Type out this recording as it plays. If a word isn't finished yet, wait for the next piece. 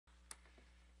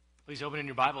Please open in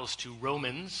your Bibles to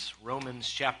Romans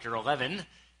chapter 11. And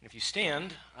if you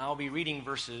stand, I'll be reading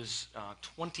verses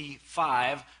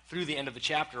 25 through the end of the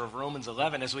chapter of Romans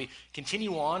 11 as we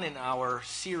continue on in our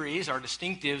series, our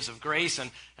Disctinctives of Grace,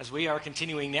 and as we are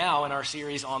continuing now in our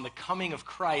series on the coming of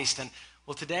Christ. And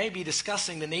we'll today be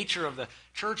discussing the nature of the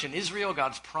church in Israel,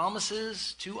 God's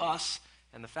promises to us,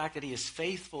 and the fact that he is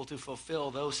faithful to fulfill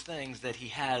those things that he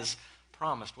has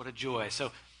promised. What a joy.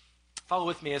 So follow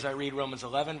with me as I read Romans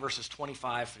 11, verses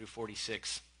 25 through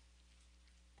 46.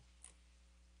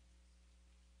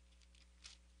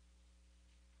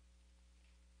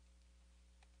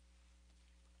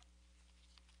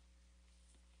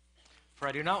 For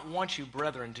I do not want you,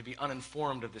 brethren, to be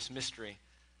uninformed of this mystery,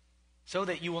 so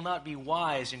that you will not be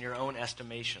wise in your own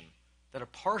estimation, that a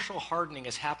partial hardening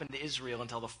has happened to Israel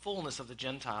until the fullness of the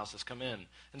Gentiles has come in.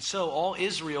 And so all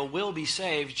Israel will be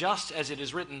saved, just as it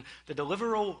is written, the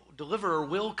deliverer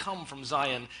will come from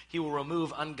Zion. He will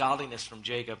remove ungodliness from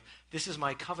Jacob. This is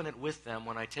my covenant with them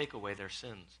when I take away their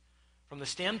sins. From the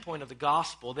standpoint of the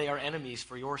gospel, they are enemies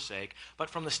for your sake. But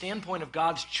from the standpoint of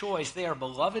God's choice, they are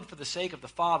beloved for the sake of the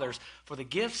fathers. For the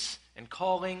gifts and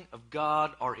calling of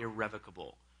God are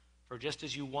irrevocable. For just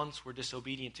as you once were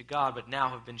disobedient to God, but now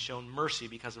have been shown mercy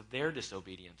because of their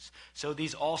disobedience, so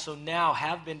these also now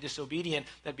have been disobedient,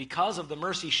 that because of the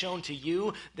mercy shown to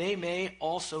you, they may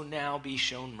also now be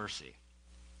shown mercy.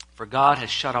 For God has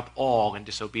shut up all in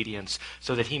disobedience,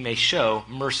 so that he may show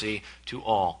mercy to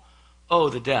all. Oh,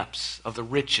 the depths of the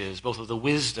riches, both of the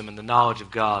wisdom and the knowledge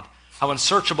of God! How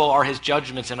unsearchable are his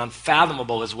judgments and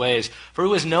unfathomable his ways! For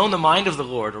who has known the mind of the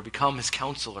Lord, or become his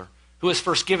counselor? Who was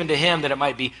first given to him that it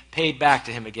might be paid back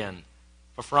to him again?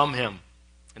 For from him,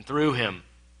 and through him,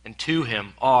 and to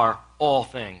him are all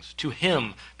things. To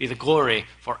him be the glory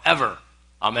forever.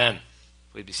 Amen.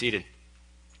 Please be seated.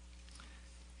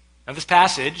 Now this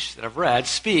passage that I've read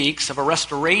speaks of a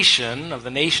restoration of the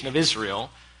nation of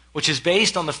Israel, which is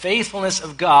based on the faithfulness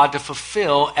of God to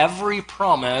fulfill every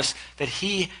promise that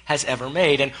he has ever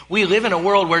made. And we live in a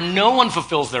world where no one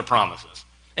fulfills their promises.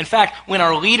 In fact, when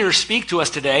our leaders speak to us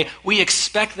today, we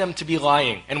expect them to be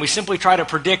lying, and we simply try to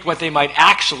predict what they might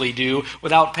actually do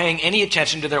without paying any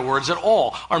attention to their words at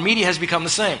all. Our media has become the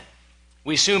same.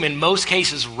 We assume, in most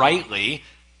cases rightly,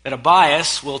 that a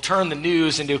bias will turn the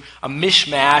news into a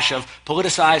mishmash of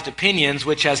politicized opinions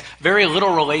which has very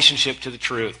little relationship to the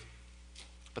truth.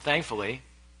 But thankfully,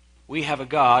 we have a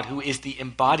God who is the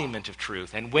embodiment of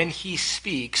truth, and when he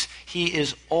speaks, he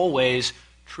is always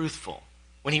truthful.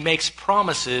 When he makes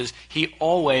promises, he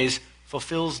always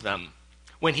fulfills them.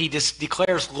 When he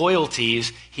declares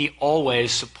loyalties, he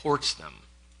always supports them.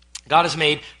 God has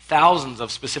made thousands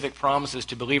of specific promises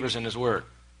to believers in his word,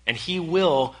 and he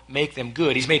will make them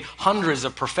good. He's made hundreds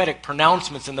of prophetic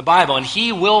pronouncements in the Bible, and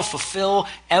he will fulfill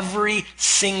every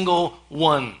single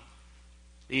one.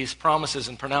 These promises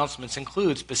and pronouncements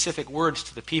include specific words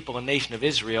to the people and nation of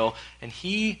Israel, and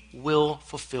he will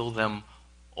fulfill them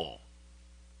all.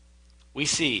 We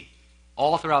see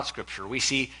all throughout Scripture, we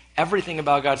see everything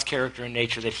about God's character and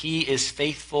nature, that he is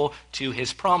faithful to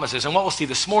his promises. And what we'll see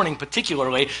this morning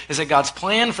particularly is that God's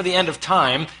plan for the end of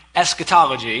time,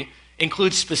 eschatology,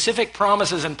 includes specific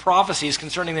promises and prophecies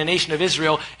concerning the nation of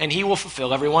Israel, and he will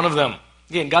fulfill every one of them.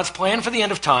 Again, God's plan for the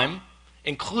end of time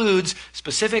includes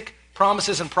specific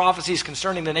promises and prophecies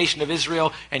concerning the nation of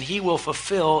Israel, and he will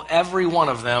fulfill every one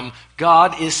of them.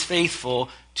 God is faithful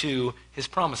to his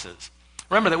promises.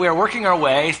 Remember that we are working our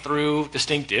way through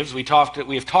distinctives.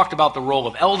 We have talked about the role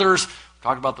of elders, we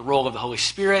talked about the role of the Holy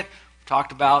Spirit, we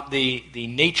talked about the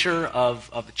nature of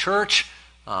the church,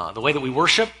 the way that we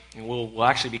worship, and we'll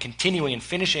actually be continuing and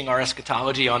finishing our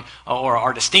eschatology on or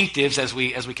our distinctives as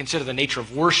we consider the nature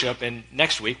of worship, and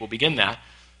next week we'll begin that.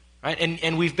 Right?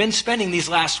 And we've been spending these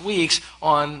last weeks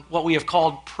on what we have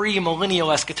called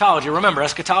premillennial eschatology. Remember,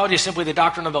 eschatology is simply the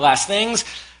doctrine of the last things.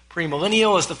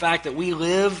 Premillennial is the fact that we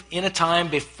live in a time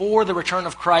before the return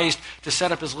of Christ to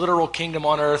set up his literal kingdom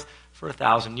on earth for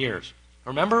 1,000 years.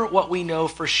 Remember what we know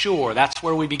for sure. That's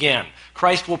where we began.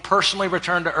 Christ will personally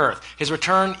return to earth. His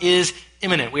return is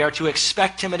imminent. We are to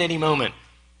expect him at any moment.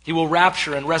 He will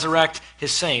rapture and resurrect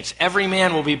his saints. Every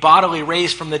man will be bodily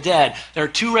raised from the dead. There are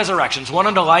two resurrections, one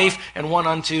unto life and one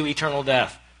unto eternal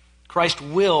death. Christ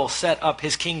will set up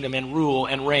his kingdom and rule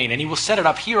and reign, and he will set it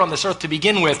up here on this earth to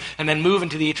begin with and then move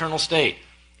into the eternal state.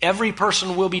 Every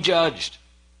person will be judged.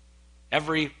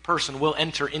 Every person will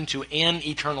enter into an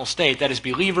eternal state. That is,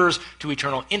 believers to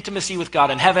eternal intimacy with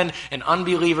God in heaven, and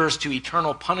unbelievers to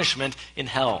eternal punishment in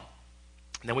hell.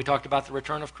 And then we talked about the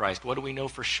return of Christ. What do we know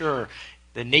for sure?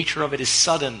 The nature of it is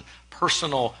sudden,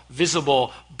 personal,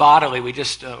 visible, bodily.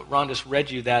 Ron just read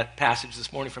you that passage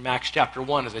this morning from Acts chapter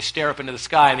 1 as they stare up into the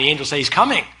sky and the angels say, he's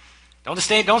coming. Don't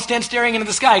stand staring into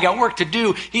the sky. You got work to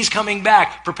do. He's coming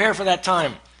back. Prepare for that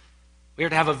time. We are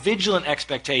to have a vigilant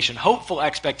expectation, hopeful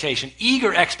expectation,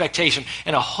 eager expectation,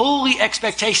 and a holy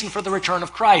expectation for the return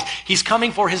of Christ. He's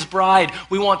coming for his bride.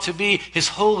 We want to be his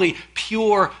holy,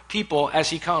 pure people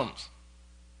as he comes.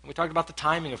 We talked about the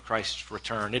timing of Christ's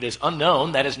return. It is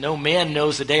unknown. That is, no man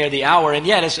knows the day or the hour. And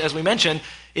yet, as we mentioned,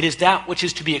 it is that which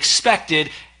is to be expected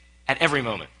at every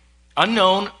moment.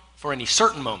 Unknown for any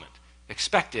certain moment.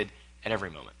 Expected at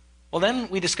every moment. Well, then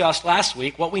we discussed last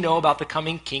week what we know about the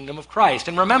coming kingdom of Christ.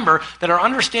 And remember that our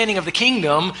understanding of the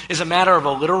kingdom is a matter of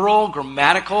a literal,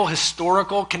 grammatical,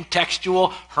 historical,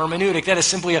 contextual hermeneutic. That is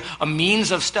simply a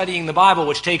means of studying the Bible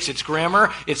which takes its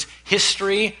grammar, its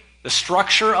history, the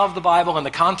structure of the Bible, and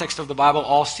the context of the Bible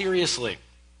all seriously.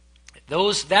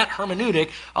 That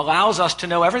hermeneutic allows us to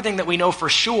know everything that we know for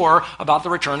sure about the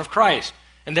return of Christ.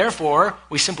 And therefore,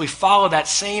 we simply follow that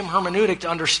same hermeneutic to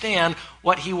understand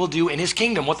what he will do in his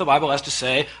kingdom, what the Bible has to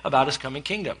say about his coming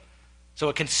kingdom. So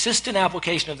a consistent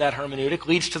application of that hermeneutic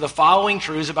leads to the following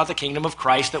truths about the kingdom of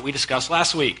Christ that we discussed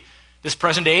last week. This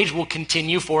present age will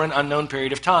continue for an unknown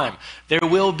period of time. There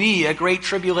will be a great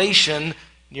tribulation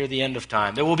near the end of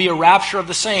time. There will be a rapture of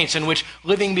the saints in which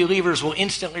living believers will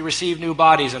instantly receive new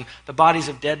bodies, and the bodies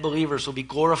of dead believers will be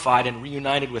glorified and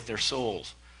reunited with their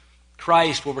souls.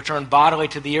 Christ will return bodily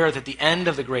to the earth at the end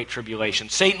of the Great Tribulation.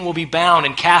 Satan will be bound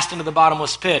and cast into the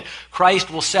bottomless pit.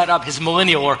 Christ will set up his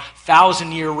millennial or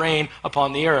 1,000-year reign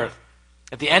upon the earth.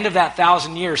 At the end of that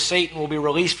 1,000 years, Satan will be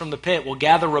released from the pit, will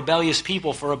gather rebellious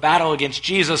people for a battle against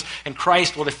Jesus, and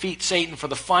Christ will defeat Satan for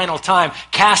the final time,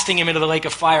 casting him into the lake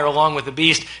of fire along with the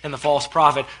beast and the false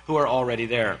prophet who are already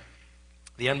there.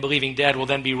 The unbelieving dead will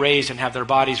then be raised and have their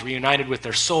bodies reunited with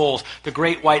their souls. The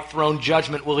great white throne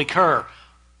judgment will occur.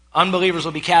 Unbelievers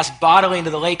will be cast bodily into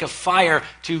the lake of fire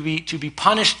to be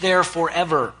punished there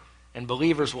forever. And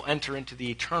believers will enter into the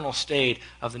eternal state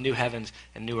of the new heavens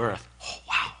and new earth. Oh,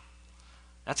 wow.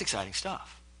 That's exciting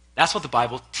stuff. That's what the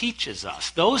Bible teaches us.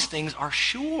 Those things are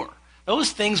sure.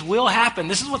 Those things will happen.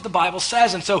 This is what the Bible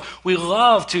says. And so we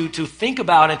love to think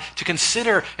about and to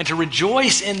consider and to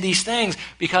rejoice in these things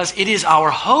because it is our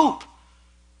hope.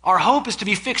 Our hope is to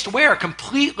be fixed where?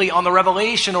 Completely on the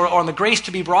revelation or on the grace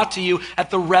to be brought to you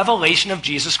at the revelation of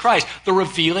Jesus Christ, the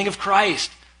revealing of Christ.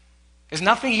 There's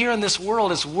nothing here in this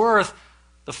world is worth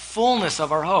the fullness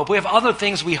of our hope. We have other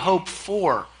things we hope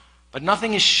for, but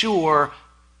nothing is sure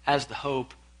as the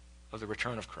hope of the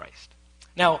return of Christ.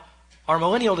 Now, our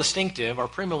millennial distinctive, our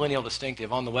premillennial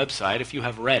distinctive on the website, if you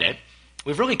have read it,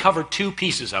 we've really covered two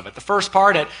pieces of it. The first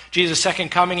part, at Jesus' second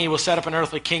coming, he will set up an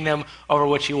earthly kingdom over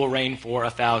which he will reign for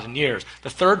 1,000 years.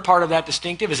 The third part of that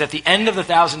distinctive is at the end of the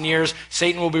 1,000 years,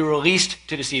 Satan will be released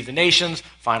to deceive the nations,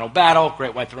 final battle,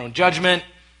 great white throne judgment,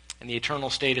 and the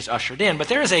eternal state is ushered in. But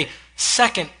there is a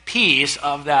second piece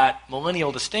of that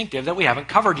millennial distinctive that we haven't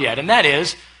covered yet, and that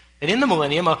is that in the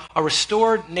millennium, a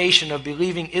restored nation of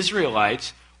believing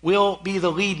Israelites will be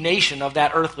the lead nation of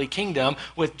that earthly kingdom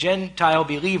with Gentile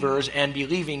believers and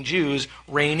believing Jews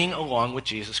reigning along with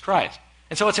Jesus Christ.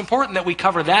 And so it's important that we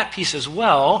cover that piece as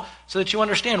well so that you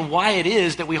understand why it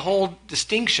is that we hold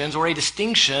distinctions or a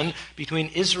distinction between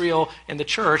Israel and the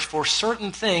church for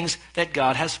certain things that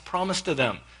God has promised to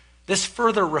them. This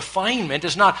further refinement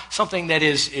is not something that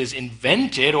is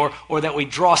invented or that we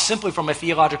draw simply from a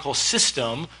theological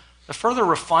system. The further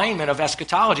refinement of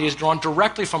eschatology is drawn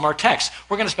directly from our text.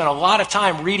 We're going to spend a lot of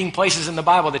time reading places in the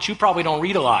Bible that you probably don't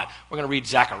read a lot. We're going to read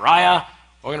Zechariah.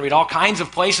 We're going to read all kinds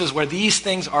of places where these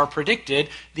things are predicted,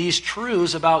 these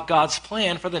truths about God's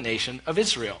plan for the nation of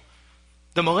Israel.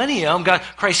 The millennium,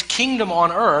 Christ's kingdom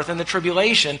on earth, and the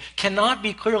tribulation cannot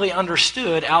be clearly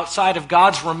understood outside of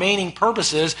God's remaining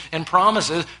purposes and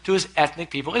promises to his ethnic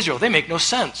people Israel. They make no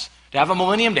sense. To have a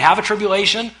millennium, to have a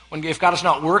tribulation, if God is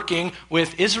not working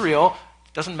with Israel,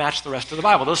 it doesn't match the rest of the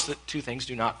Bible. Those two things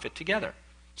do not fit together.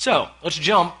 So, let's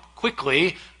jump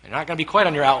quickly. You're not going to be quite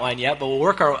on your outline yet, but we'll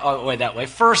work our way that way.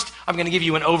 First, I'm going to give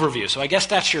you an overview. So I guess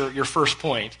that's your first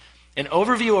point. An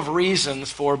overview of reasons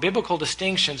for biblical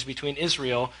distinctions between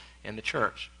Israel and the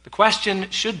church. The question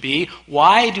should be,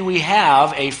 why do we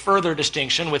have a further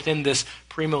distinction within this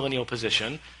premillennial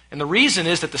position? And the reason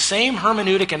is that the same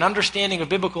hermeneutic and understanding of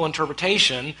biblical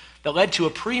interpretation that led to a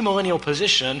premillennial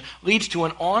position leads to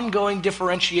an ongoing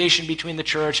differentiation between the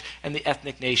church and the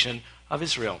ethnic nation of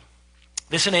Israel.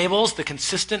 This enables the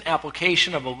consistent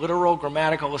application of a literal,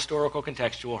 grammatical, historical,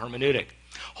 contextual hermeneutic.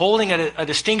 Holding a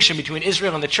distinction between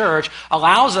Israel and the church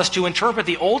allows us to interpret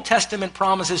the Old Testament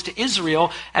promises to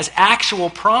Israel as actual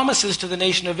promises to the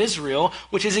nation of Israel,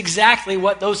 which is exactly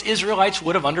what those Israelites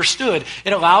would have understood.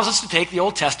 It allows us to take the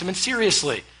Old Testament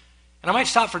seriously. And I might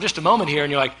stop for just a moment here,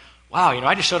 and you're like, wow,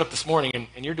 I just showed up this morning,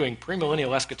 and you're doing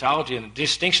premillennial eschatology and the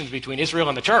distinctions between Israel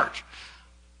and the church.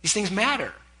 These things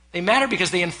matter. They matter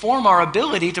because they inform our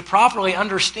ability to properly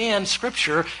understand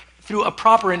Scripture through a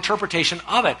proper interpretation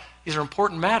of it. These are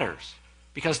important matters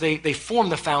because they form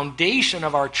the foundation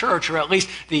of our church, or at least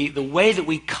the way that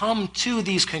we come to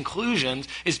these conclusions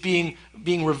is being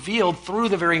revealed through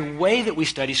the very way that we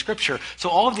study Scripture. So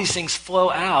all of these things flow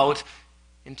out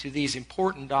into these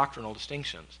important doctrinal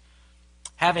distinctions.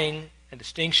 Having a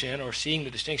distinction, or seeing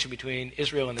the distinction between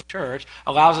Israel and the church,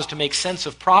 allows us to make sense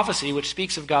of prophecy, which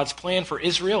speaks of God's plan for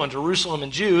Israel and Jerusalem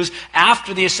and Jews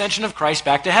after the ascension of Christ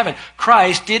back to heaven.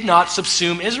 Christ did not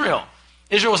subsume Israel.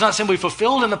 Israel was not simply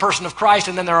fulfilled in the person of Christ,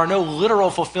 and then there are no literal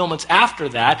fulfillments after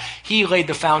that. He laid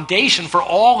the foundation for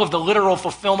all of the literal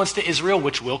fulfillments to Israel,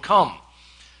 which will come.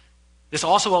 This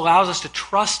also allows us to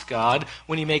trust God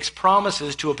when he makes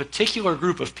promises to a particular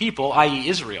group of people, i.e.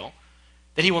 Israel,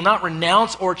 that he will not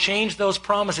renounce or change those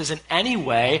promises in any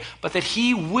way, but that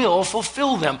he will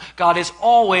fulfill them. God is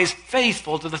always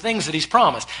faithful to the things that he's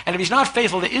promised. And if he's not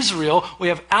faithful to Israel, we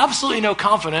have absolutely no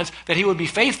confidence that he would be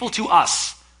faithful to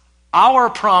us. Our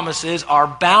promises are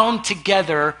bound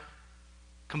together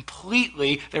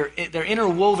completely. They're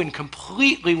interwoven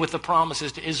completely with the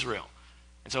promises to Israel.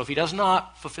 And so if he does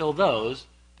not fulfill those,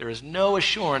 there is no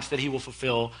assurance that he will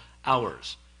fulfill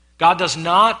ours. God does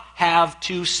not have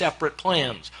two separate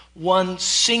plans. One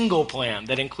single plan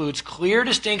that includes clear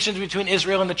distinctions between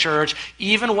Israel and the church,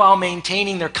 even while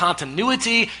maintaining their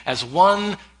continuity as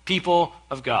one people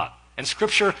of God. And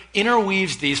Scripture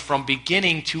interweaves these from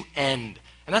beginning to end.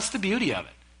 And that's the beauty of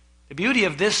it. The beauty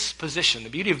of this position, the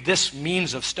beauty of this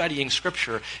means of studying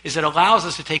Scripture, is it allows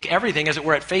us to take everything, as it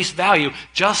were, at face value,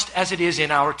 just as it is in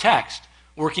our text.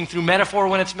 Working through metaphor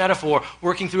when it's metaphor,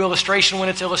 working through illustration when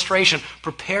it's illustration,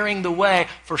 preparing the way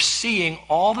for seeing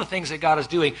all the things that God is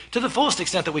doing to the fullest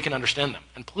extent that we can understand them.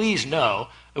 And please know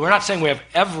that we're not saying we have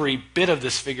every bit of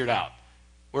this figured out.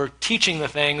 We're teaching the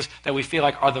things that we feel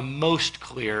like are the most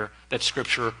clear that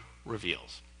Scripture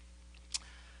reveals.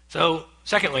 So,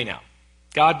 secondly now,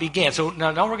 God began. So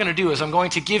now what we're going to do is I'm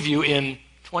going to give you in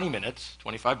 20 minutes,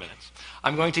 25 minutes,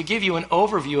 I'm going to give you an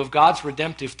overview of God's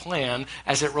redemptive plan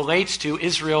as it relates to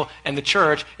Israel and the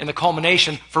church and the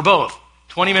culmination for both.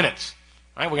 20 minutes.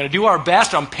 All right, we're going to do our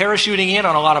best. I'm parachuting in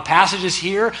on a lot of passages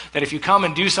here that if you come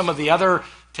and do take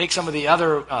some of the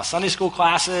other Sunday school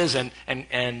classes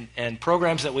and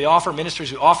programs that we offer,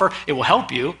 ministries we offer, it will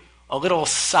help you. A little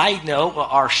side note,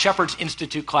 our Shepherd's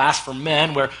Institute class for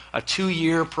men, where a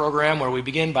 2-year program where we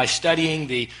begin by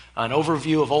studying an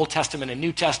overview of Old Testament and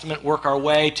New Testament, work our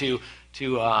way to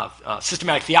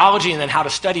systematic theology, and then how to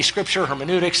study Scripture,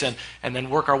 hermeneutics, and then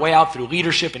work our way out through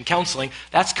leadership and counseling.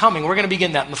 That's coming. We're going to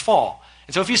begin that in the fall.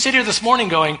 And so if you sit here this morning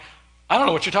going, I don't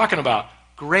know what you're talking about.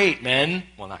 Great, men.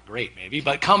 Well, not great maybe,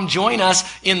 but come join us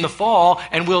in the fall,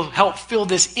 and we'll help fill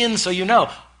this in so you know.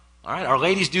 All right, our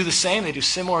ladies do the same. They do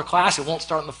similar class. It won't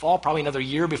start in the fall, probably another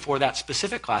year before that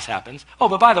specific class happens. Oh,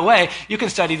 but by the way, you can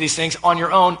study these things on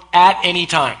your own at any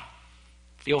time.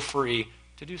 Feel free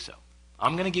to do so.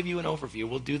 I'm going to give you an overview.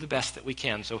 We'll do the best that we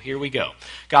can, so here we go.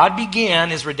 God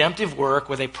began his redemptive work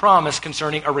with a promise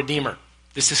concerning a Redeemer.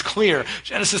 This is clear.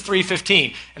 Genesis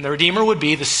 3:15. And the Redeemer would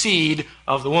be the seed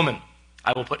of the woman.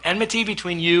 I will put enmity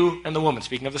between you and the woman,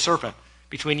 speaking of the serpent.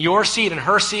 Between your seed and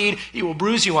her seed, he will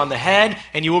bruise you on the head,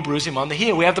 and you will bruise him on the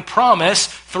heel. We have the promise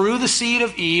through the seed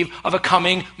of Eve of a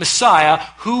coming Messiah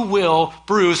who will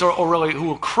bruise, or really who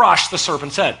will crush the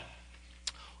serpent's head.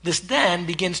 This then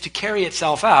begins to carry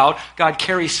itself out. God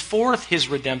carries forth his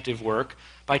redemptive work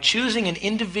by choosing an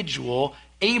individual,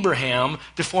 Abraham,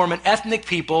 to form an ethnic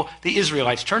people, the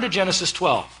Israelites. Turn to Genesis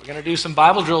 12. We're going to do some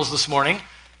Bible drills this morning,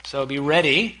 so be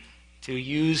ready to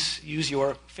use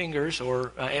your fingers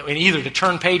or either to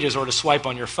turn pages or to swipe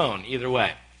on your phone, either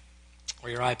way, or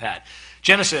your iPad.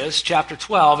 Genesis chapter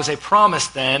 12 is a promise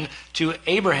then to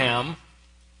Abraham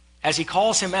as he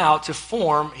calls him out to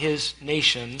form his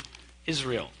nation,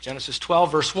 Israel. Genesis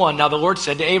 12, verse 1. Now the Lord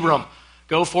said to Abram,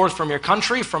 go forth from your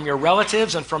country, from your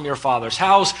relatives, and from your father's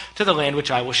house to the land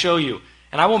which I will show you.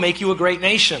 And I will make you a great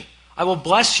nation. I will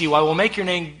bless you. I will make your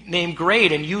name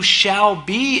great, and you shall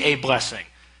be a blessing.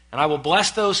 And I will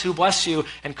bless those who bless you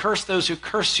and curse those who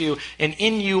curse you. And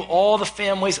in you all the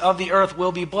families of the earth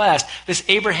will be blessed. This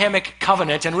Abrahamic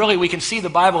covenant, and really we can see the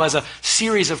Bible as a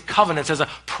series of covenants, as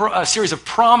a series of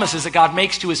promises that God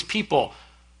makes to his people.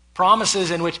 Promises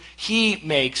in which he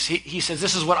makes. He says,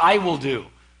 this is what I will do.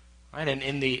 Right? And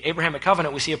in the Abrahamic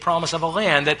covenant, we see a promise of a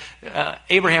land that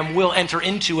Abraham will enter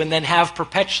into and then have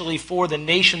perpetually for the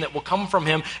nation that will come from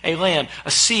him a land,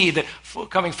 a seed that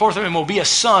coming forth from him will be a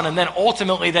son, and then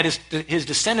ultimately that his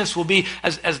descendants will be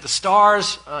as the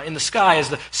stars in the sky, as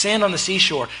the sand on the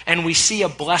seashore. And we see a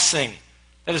blessing.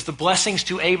 That is the blessings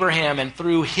to Abraham and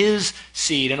through his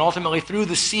seed, and ultimately through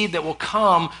the seed that will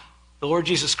come, the Lord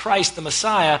Jesus Christ, the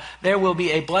Messiah, there will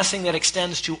be a blessing that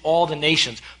extends to all the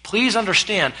nations. Please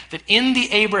understand that in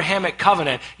the Abrahamic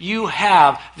covenant, you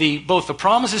have both the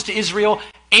promises to Israel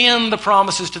and the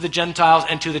promises to the Gentiles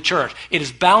and to the church. It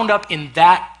is bound up in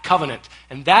that covenant.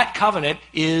 And that covenant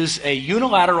is a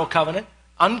unilateral covenant,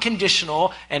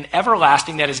 unconditional and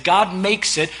everlasting. That is, God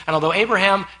makes it. And although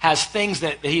Abraham has things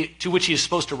to which he is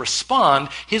supposed to respond,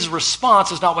 his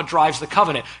response is not what drives the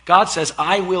covenant. God says,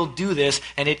 I will do this,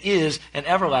 and it is an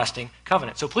everlasting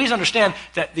covenant. So please understand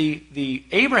that the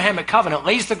Abrahamic covenant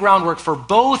lays the groundwork for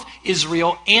both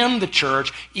Israel and the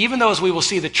church, even though, as we will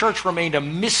see, the church remained a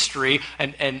mystery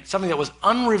and something that was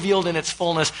unrevealed in its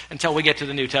fullness until we get to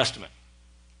the New Testament.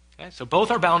 Okay, so both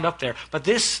are bound up there. But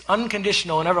this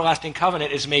unconditional and everlasting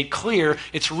covenant is made clear.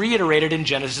 It's reiterated in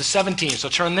Genesis 17. So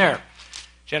turn there.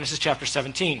 Genesis chapter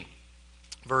 17,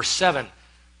 verse 7.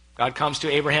 God comes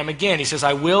to Abraham again. He says,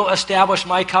 I will establish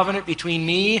my covenant between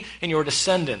me and your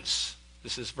descendants.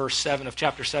 This is verse 7 of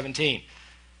chapter 17.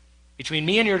 Between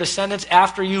me and your descendants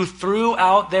after you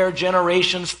throughout their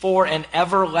generations for an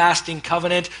everlasting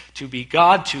covenant to be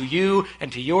God to you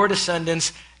and to your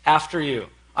descendants after you.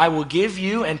 I will give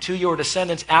you and to your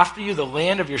descendants after you the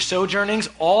land of your sojournings,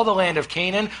 all the land of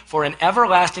Canaan, for an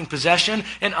everlasting possession,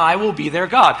 and I will be their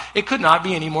God. It could not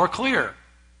be any more clear.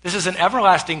 This is an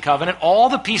everlasting covenant. All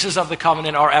the pieces of the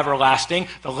covenant are everlasting: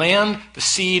 the land, the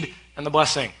seed, and the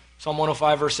blessing. Psalm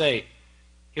 105, verse 8.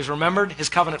 He has remembered his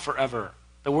covenant forever.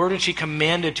 The word which he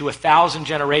commanded to 1,000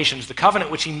 generations, the covenant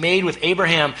which he made with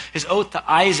Abraham, his oath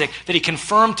to Isaac, that he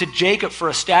confirmed to Jacob for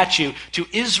a statute, to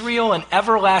Israel an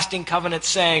everlasting covenant,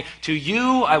 saying, to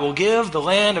you I will give the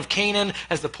land of Canaan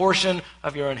as the portion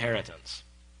of your inheritance.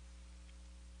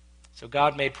 So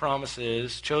God made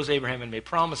promises, chose Abraham and made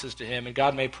promises to him, and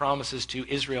God made promises to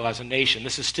Israel as a nation.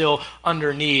 This is still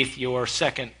underneath your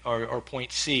second, or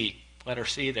point C, letter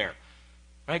C there.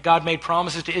 Right? God made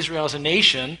promises to Israel as a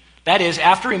nation. That is,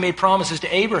 after he made promises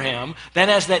to Abraham, then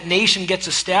as that nation gets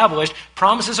established,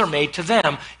 promises are made to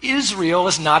them. Israel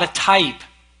is not a type.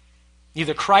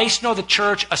 Neither Christ nor the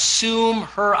church assume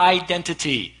her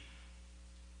identity.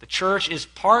 The church is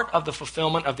part of the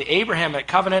fulfillment of the Abrahamic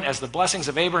covenant as the blessings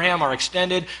of Abraham are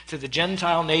extended to the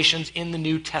Gentile nations in the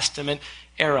New Testament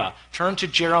era. Turn to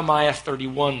Jeremiah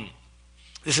 31.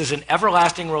 This is an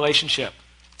everlasting relationship.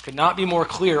 Could not be more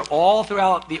clear all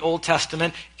throughout the Old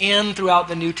Testament and throughout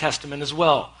the New Testament as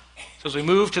well. So as we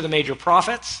move to the major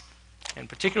prophets, and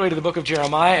particularly to the book of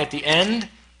Jeremiah at the end,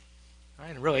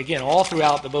 right, and really again all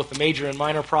throughout both the major and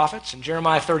minor prophets, in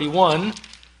Jeremiah 31,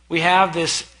 we have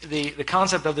the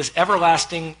concept of this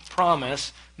everlasting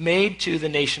promise made to the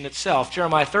nation itself.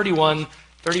 Jeremiah 31,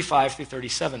 35 through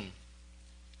 37.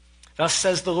 Thus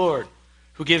says the Lord,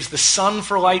 who gives the sun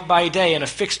for light by day and a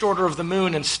fixed order of the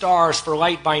moon and stars for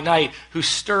light by night, who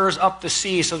stirs up the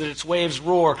sea so that its waves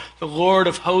roar. The Lord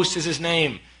of hosts is his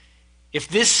name. If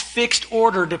this fixed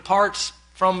order departs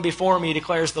from before me,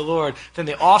 declares the Lord, then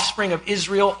the offspring of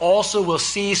Israel also will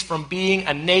cease from being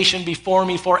a nation before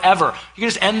me forever. You can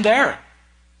just end there.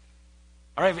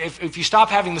 All right, if you stop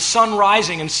having the sun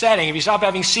rising and setting, if you stop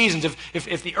having seasons,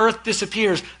 if the earth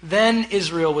disappears, then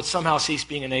Israel would somehow cease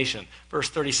being a nation. Verse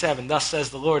 37, thus says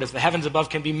the Lord, if the heavens above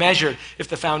can be measured, if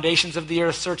the foundations of the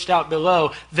earth searched out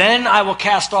below, then I will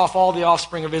cast off all the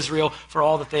offspring of Israel for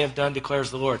all that they have done, declares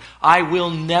the Lord. I will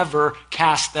never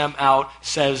cast them out,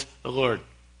 says the Lord.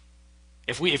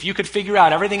 If you could figure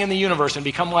out everything in the universe and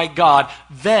become like God,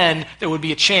 then there would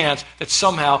be a chance that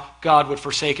somehow God would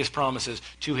forsake his promises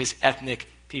to his ethnic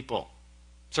people.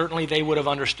 Certainly they would have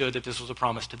understood that this was a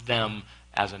promise to them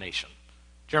as a nation.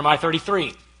 Jeremiah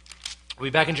 33. We'll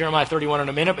be back in Jeremiah 31 in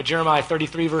a minute, but Jeremiah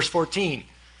 33 verse 14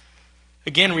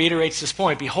 again reiterates this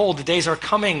point. Behold, the days are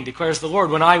coming, declares the Lord,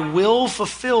 when I will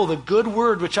fulfill the good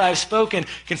word which I have spoken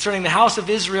concerning the house of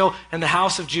Israel and the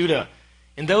house of Judah.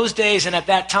 In those days and at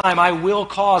that time I will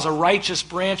cause a righteous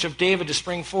branch of David to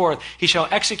spring forth. He shall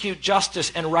execute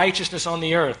justice and righteousness on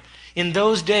the earth. In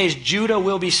those days, Judah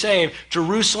will be saved,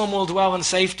 Jerusalem will dwell in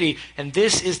safety, and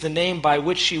this is the name by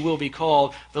which she will be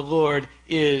called. The Lord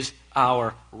is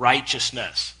our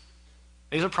righteousness.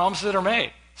 These are promises that are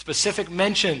made. Specific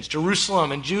mentions,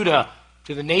 Jerusalem and Judah,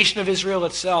 to the nation of Israel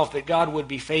itself, that God would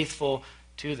be faithful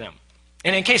to them.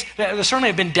 And in case, there certainly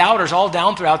have been doubters all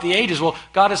down throughout the ages. Well,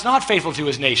 God is not faithful to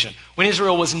his nation. When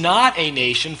Israel was not a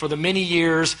nation for the many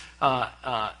years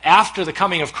after the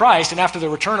coming of Christ and after the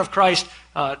return of Christ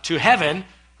to heaven,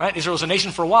 right? Israel was a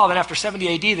nation for a while. Then after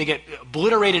 70 AD, they get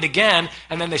obliterated again.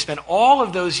 And then they spend all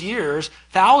of those years,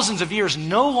 thousands of years,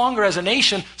 no longer as a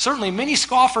nation. Certainly many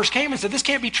scoffers came and said, this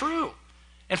can't be true.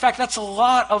 In fact, that's a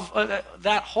lot of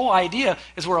that whole idea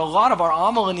is where a lot of our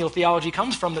amillennial theology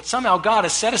comes from, that somehow God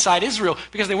has set aside Israel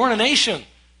because they weren't a nation,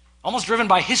 almost driven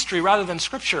by history rather than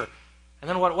Scripture. And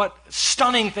then what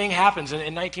stunning thing happens in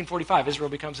 1945? Israel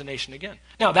becomes a nation again.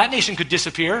 Now, that nation could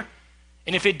disappear,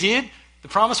 and if it did, the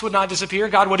promise would not disappear.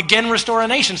 God would again restore a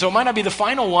nation. So it might not be the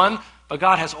final one, but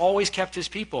God has always kept his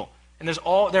people. And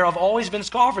there have always been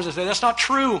scoffers that say, that's not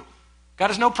true. God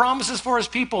has no promises for his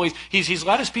people. He's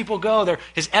let his people go.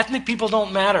 His ethnic people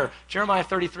don't matter. Jeremiah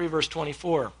 33, verse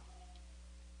 24.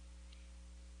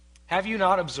 Have you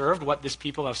not observed what this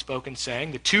people have spoken,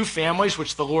 saying, the two families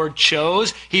which the Lord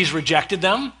chose, he's rejected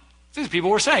them? These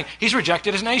people were saying, he's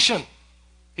rejected his nation.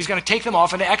 He's going to take them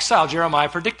off into exile. Jeremiah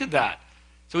predicted that.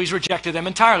 So he's rejected them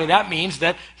entirely. That means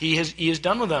that he is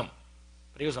done with them.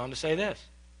 But he goes on to say this.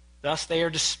 Thus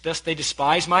they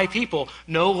despise my people.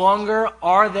 No longer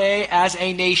are they as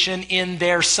a nation in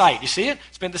their sight. You see it?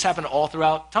 This happened all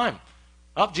throughout time.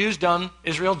 Well, Jews done,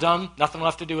 Israel done, nothing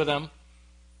left to do with them.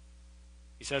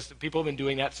 He says that people have been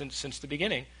doing that since the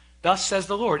beginning. Thus says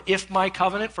the Lord, if my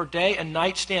covenant for day and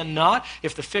night stand not,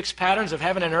 if the fixed patterns of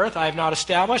heaven and earth I have not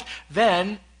established,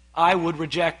 then I would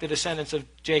reject the descendants of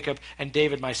Jacob and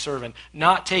David my servant,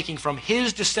 not taking from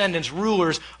his descendants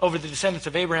rulers over the descendants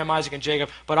of Abraham, Isaac, and Jacob,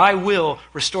 but I will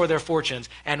restore their fortunes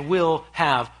and will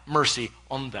have mercy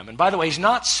on them. And by the way, he's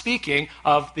not speaking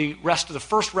of the rest of the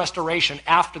first restoration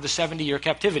after the 70-year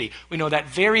captivity. We know that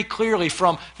very clearly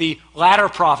from the latter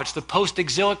prophets, the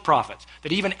post-exilic prophets,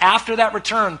 that even after that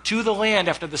return to the land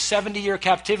after the 70-year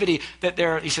captivity,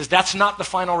 he says that's not the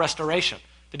final restoration.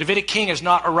 The Davidic king has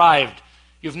not arrived.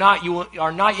 You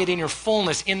are not yet in your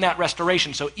fullness in that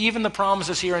restoration. So even the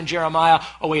promises here in Jeremiah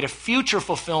await a future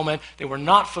fulfillment. They were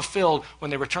not fulfilled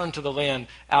when they returned to the land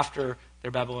after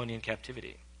their Babylonian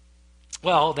captivity.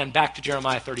 Well, then back to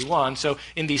Jeremiah 31. So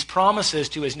in these promises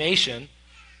to his nation,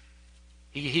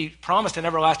 he promised an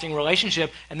everlasting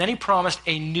relationship, and then he promised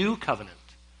a new covenant.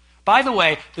 By the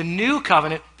way, the new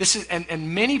covenant,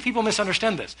 and many people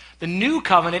misunderstand this. The new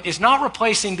covenant is not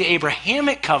replacing the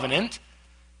Abrahamic covenant.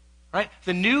 Right?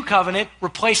 The new covenant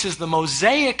replaces the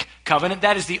Mosaic covenant.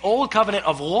 That is the old covenant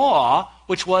of law,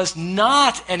 which was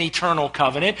not an eternal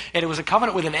covenant, and it was a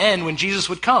covenant with an end when Jesus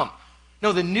would come.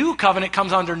 No, the new covenant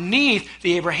comes underneath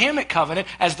the Abrahamic covenant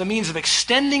as the means of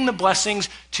extending the blessings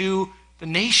to the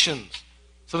nations.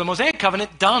 So the Mosaic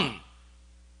covenant, done.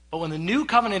 But when the new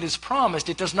covenant is promised,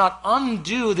 it does not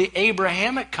undo the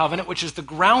Abrahamic covenant, which is the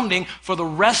grounding for the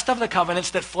rest of the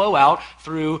covenants that flow out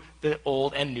through the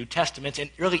Old and New Testaments and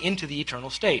really into the eternal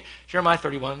state. Jeremiah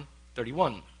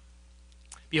 31:31.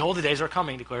 Behold, the days are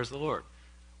coming, declares the Lord,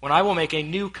 when I will make a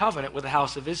new covenant with the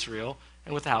house of Israel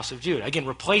and with the house of Judah. Again,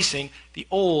 replacing the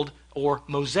old or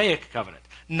Mosaic covenant.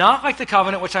 Not like the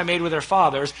covenant which I made with their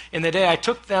fathers in the day I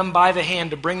took them by the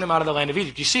hand to bring them out of the land of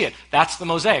Egypt. You see it. That's the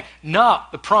Mosaic.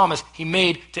 Not the promise he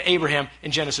made to Abraham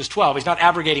in Genesis 12. He's not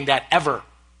abrogating that ever.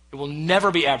 It will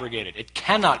never be abrogated. It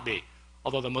cannot be.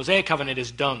 Although the Mosaic covenant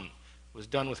is done. It was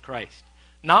done with Christ.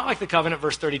 Not like the covenant,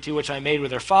 verse 32, which I made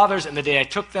with their fathers in the day I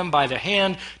took them by the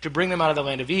hand to bring them out of the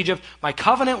land of Egypt. My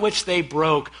covenant which they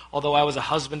broke, although I was a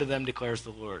husband to them, declares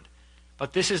the Lord.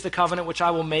 But this is the covenant which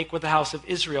I will make with the house of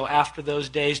Israel after those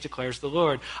days, declares the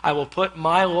Lord. I will put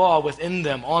my law within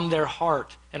them on their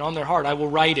heart, and on their heart I will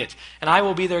write it. And I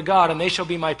will be their God, and they shall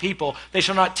be my people. They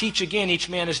shall not teach again each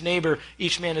man his neighbor,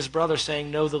 each man his brother, saying,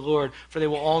 know the Lord, for they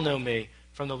will all know me,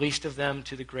 from the least of them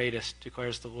to the greatest,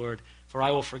 declares the Lord. For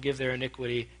I will forgive their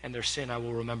iniquity, and their sin I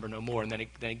will remember no more. And then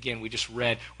again, we just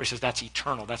read where it says that's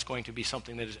eternal. That's going to be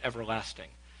something that is everlasting.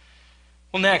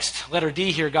 Well, next, letter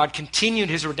D here, God continued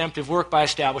his redemptive work by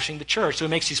establishing the church. So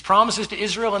he makes these promises to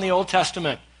Israel in the Old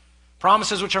Testament.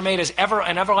 Promises which are made as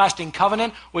an everlasting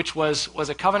covenant, which was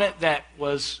a covenant that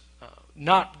was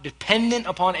not dependent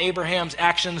upon Abraham's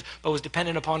actions, but was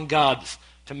dependent upon God's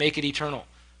to make it eternal.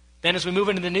 Then as we move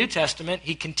into the New Testament,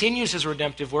 he continues his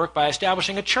redemptive work by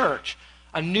establishing a church,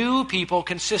 a new people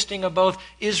consisting of both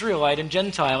Israelite and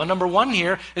Gentile. And number one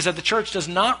here is that the church does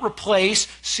not replace,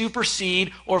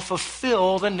 supersede, or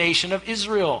fulfill the nation of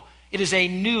Israel. It is a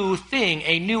new thing,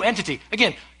 a new entity.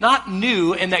 Again, not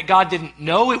new in that God didn't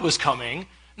know it was coming,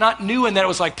 not new in that it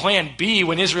was like plan B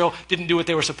when Israel didn't do what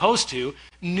they were supposed to.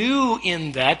 New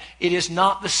in that it is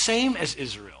not the same as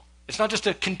Israel. It's not just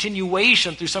a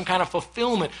continuation through some kind of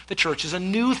fulfillment. The church is a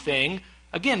new thing,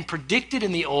 again, predicted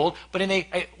in the old, but in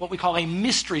a what we call a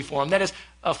mystery form. That is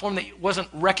a form that wasn't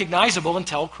recognizable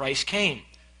until Christ came.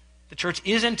 The church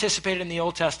is anticipated in the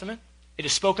Old Testament. It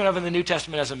is spoken of in the New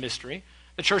Testament as a mystery.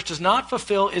 The church does not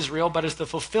fulfill Israel, but is the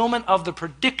fulfillment of the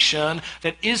prediction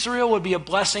that Israel would be a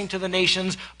blessing to the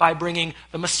nations by bringing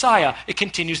the Messiah. It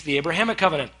continues the Abrahamic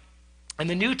covenant. And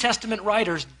the New Testament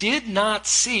writers did not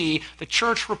see the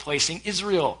church replacing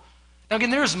Israel. Now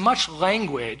again, there is much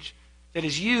language that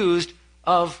is used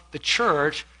of the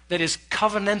church that is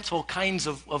covenantal kinds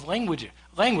of language,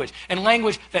 and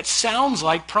language that sounds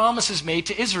like promises made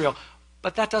to Israel.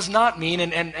 But that does not mean,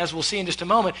 and as we'll see in just a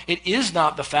moment, it is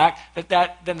not the fact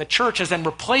that then the church has then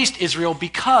replaced Israel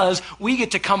because we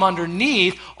get to come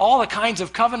underneath all the kinds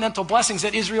of covenantal blessings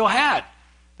that Israel had.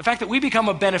 The fact that we become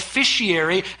a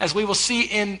beneficiary, as we will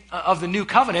see of the new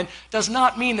covenant, does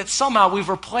not mean that somehow we've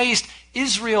replaced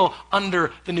Israel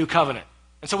under the new covenant.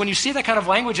 And so when you see that kind of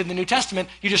language in the New Testament,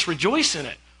 you just rejoice in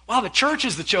it. Wow, the church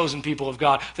is the chosen people of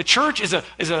God. The church is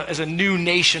a new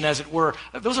nation, as it were.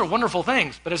 Those are wonderful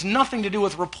things, but it has nothing to do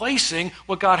with replacing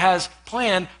what God has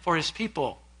planned for his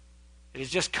people. It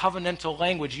is just covenantal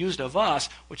language used of us,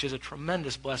 which is a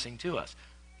tremendous blessing to us.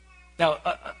 Now,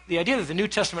 the idea that the New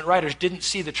Testament writers didn't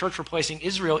see the church replacing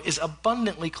Israel is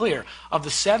abundantly clear. Of the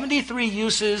 73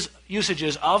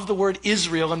 usages of the word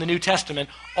Israel in the New Testament,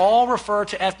 all refer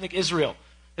to ethnic Israel.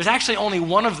 There's actually only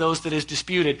one of those that is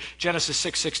disputed, Genesis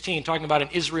 6:16, talking about an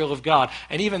Israel of God.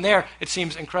 And even there, it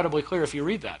seems incredibly clear if you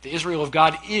read that. The Israel of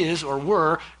God is or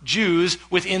were Jews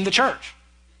within the church.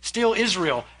 Still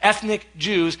Israel, ethnic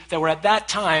Jews that were at that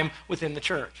time within the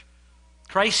church.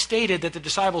 Christ stated that the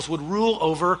disciples would rule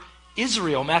over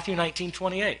Israel, Matthew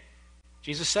 19:28.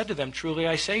 Jesus said to them, "Truly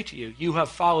I say to you, you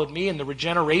have followed me in the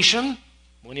regeneration,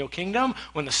 millennial kingdom,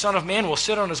 when the Son of Man will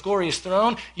sit on his glorious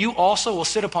throne, you also will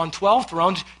sit upon 12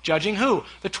 thrones, judging who?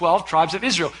 The 12 tribes of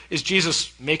Israel." Is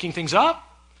Jesus making things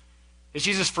up? Is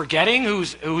Jesus forgetting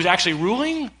who's actually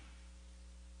ruling?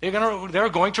 They're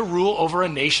going to rule over a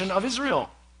nation of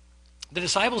Israel. The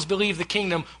disciples believed the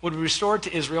kingdom would be restored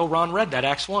to Israel. Ron read that,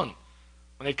 Acts 1.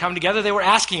 When they'd come together, they were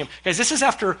asking him. Guys, this is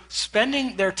after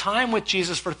spending their time with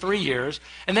Jesus for 3 years,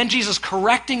 and then Jesus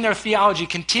correcting their theology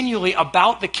continually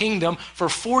about the kingdom for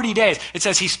 40 days. It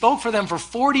says he spoke for them for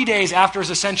 40 days after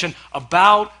his ascension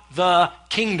about the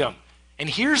kingdom. And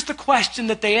here's the question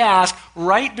that they ask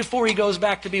right before he goes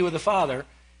back to be with the Father.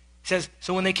 He says,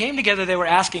 so when they came together, they were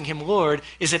asking him, "Lord,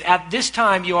 is it at this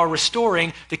time you are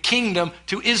restoring the kingdom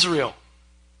to Israel?"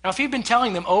 Now, if he'd been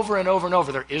telling them over and over and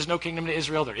over, there is no kingdom to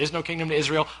Israel, there is no kingdom to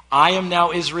Israel, I am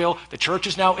now Israel, the church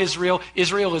is now Israel,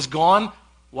 Israel is gone,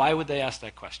 why would they ask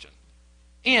that question?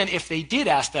 And if they did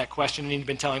ask that question and he'd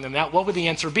been telling them that, what would the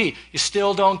answer be? You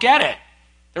still don't get it.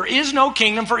 There is no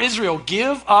kingdom for Israel.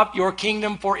 Give up your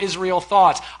kingdom for Israel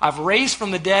thoughts. I've raised from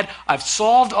the dead. I've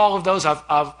solved all of those.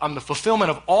 I'm the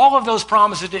fulfillment of all of those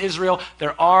promises to Israel.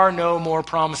 There are no more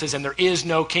promises, and there is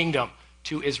no kingdom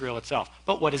to Israel itself.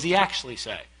 But what does he actually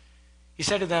say? He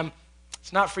said to them,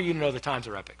 it's not for you to know the times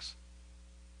or epochs.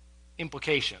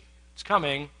 Implication. It's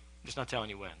coming. I'm just not telling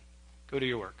you when. Go do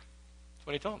your work. That's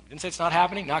what he told them. He didn't say it's not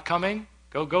happening, not coming.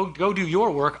 Go do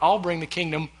your work. I'll bring the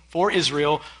kingdom for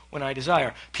Israel when I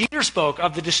desire. Peter spoke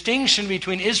of the distinction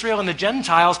between Israel and the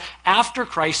Gentiles after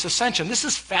Christ's ascension. This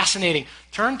is fascinating.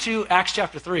 Turn to Acts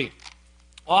chapter 3.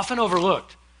 Often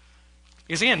overlooked.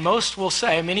 Because again,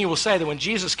 many will say that when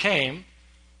Jesus came,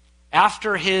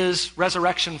 after his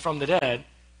resurrection from the dead,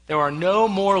 there are no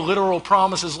more literal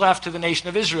promises left to the nation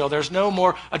of Israel. There's no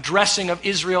more addressing of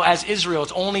Israel as Israel.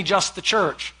 It's only just the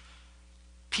church.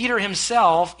 Peter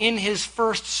himself, in his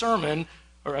first sermon,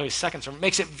 or his second sermon,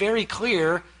 makes it very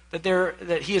clear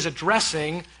that he is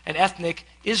addressing an ethnic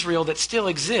Israel that still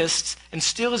exists and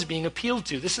still is being appealed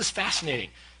to. This is fascinating.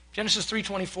 Genesis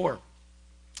 3:24.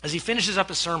 As he finishes up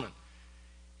his sermon,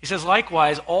 he says,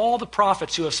 likewise, all the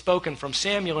prophets who have spoken from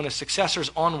Samuel and his successors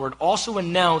onward also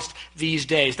announced these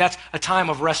days. That's a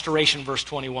time of restoration, verse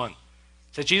 21. It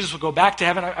says Jesus will go back to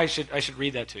heaven. I should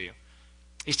read that to you.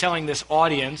 He's telling this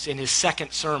audience in his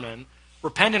second sermon,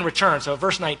 repent and return. So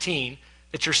verse 19,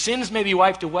 that your sins may be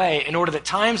wiped away in order that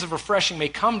times of refreshing may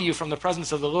come to you from the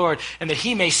presence of the Lord, and that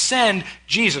he may send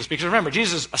Jesus. Because remember,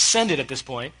 Jesus ascended at this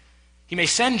point. He may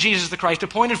send Jesus the Christ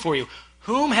appointed for you,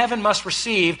 whom heaven must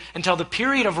receive until the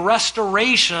period of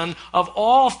restoration of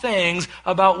all things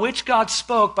about which God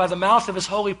spoke by the mouth of his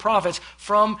holy prophets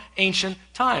from ancient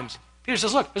times. Peter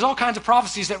says, look, there's all kinds of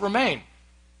prophecies that remain.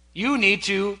 You need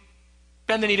to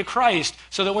bend the knee to Christ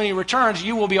so that when he returns,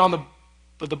 you will be on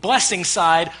the blessing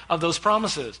side of those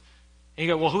promises. And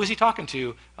you go, well, who is he talking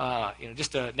to?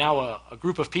 Now a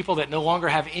group of people that no longer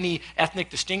have any ethnic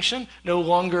distinction, no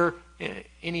longer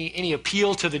any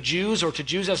appeal to the Jews or to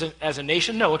Jews as a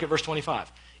nation? No, look at verse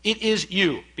 25. It is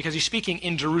you, because he's speaking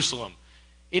in Jerusalem.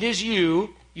 It is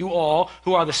you all,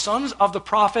 who are the sons of the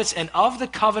prophets and of the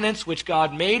covenants which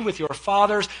God made with your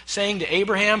fathers, saying to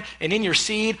Abraham, and in your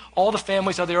seed all the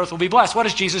families of the earth will be blessed. What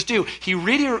does Jesus do? He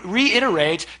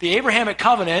reiterates the Abrahamic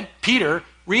covenant. Peter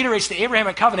reiterates the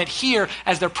Abrahamic covenant here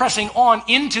as they're pressing on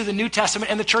into the New Testament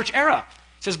and the church era.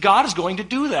 He says God is going to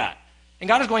do that. And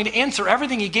God is going to answer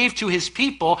everything he gave to his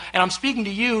people. And I'm speaking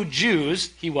to you, Jews,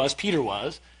 Peter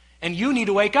was, and you need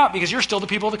to wake up because you're still the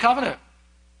people of the covenant.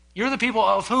 You're the people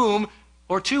of whom,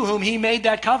 or to whom he made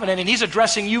that covenant, and he's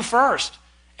addressing you first.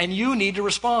 And you need to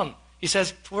respond. He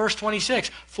says, verse 26,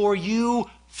 for you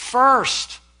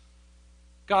first,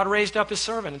 God raised up his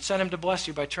servant and sent him to bless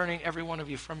you by turning every one of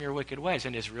you from your wicked ways.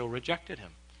 And Israel rejected him.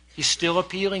 He's still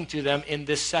appealing to them in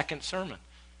this second sermon,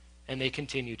 and they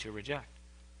continue to reject.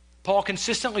 Paul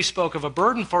consistently spoke of a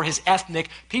burden for his ethnic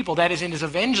people. That is, in his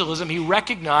evangelism, he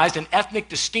recognized an ethnic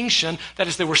distinction. That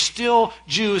is, there were still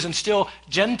Jews and still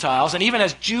Gentiles. And even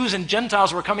as Jews and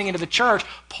Gentiles were coming into the church,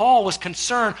 Paul was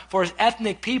concerned for his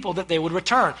ethnic people that they would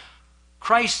return.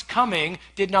 Christ's coming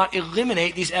did not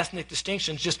eliminate these ethnic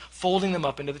distinctions, just folding them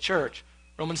up into the church.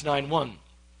 Romans 9:1.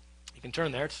 You can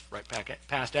turn there. It's right back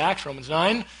past Acts, Romans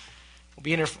 9.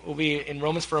 We'll be in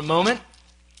Romans for a moment.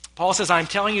 Paul says, I am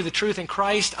telling you the truth in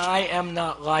Christ, I am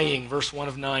not lying. Verse 1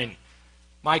 of 9.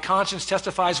 My conscience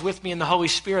testifies with me in the Holy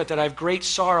Spirit that I have great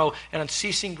sorrow and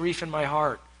unceasing grief in my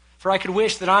heart. For I could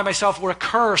wish that I myself were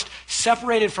accursed,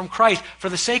 separated from Christ, for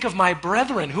the sake of my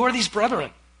brethren. Who are these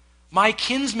brethren? My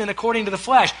kinsmen according to the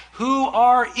flesh, who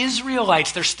are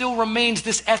Israelites. There still remains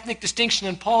this ethnic distinction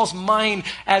in Paul's mind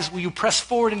as we press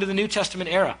forward into the New Testament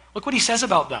era. Look what he says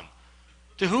about them.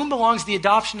 To whom belongs the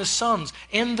adoption as sons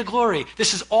and the glory?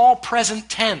 This is all present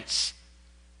tense.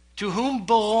 To whom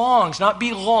belongs, not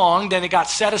belonged, and it got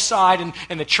set aside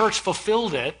and the church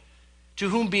fulfilled it. To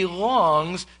whom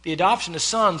belongs the adoption as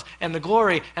sons and the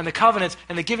glory and the covenants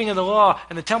and the giving of the law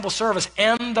and the temple service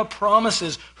and the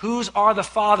promises. Whose are the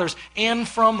fathers and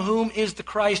from whom is the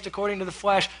Christ according to the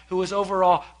flesh, who is over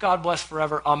all, God bless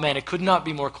forever. Amen. It could not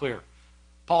be more clear.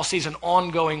 Paul sees an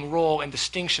ongoing role and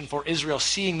distinction for Israel,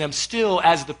 seeing them still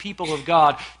as the people of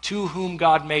God to whom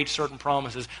God made certain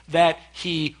promises that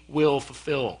he will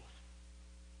fulfill.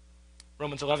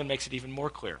 Romans 11 makes it even more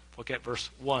clear. Look at verse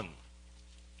 1.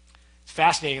 It's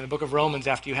fascinating in the book of Romans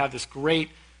after you have this great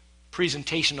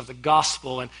presentation of the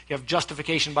gospel and you have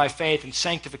justification by faith and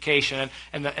sanctification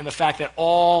and the fact that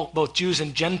both Jews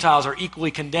and Gentiles are equally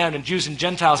condemned and Jews and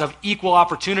Gentiles have equal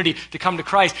opportunity to come to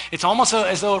Christ. It's almost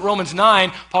as though at Romans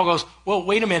 9, Paul goes, well,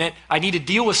 wait a minute, I need to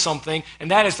deal with something, and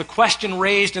that is the question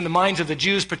raised in the minds of the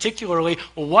Jews particularly,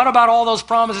 well, what about all those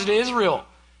promises to Israel?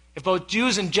 If both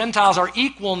Jews and Gentiles are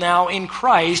equal now in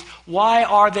Christ, why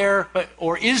are there,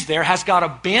 or is there, has God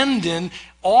abandoned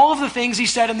all of the things he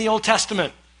said in the Old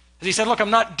Testament? As he said, look, I'm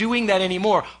not doing that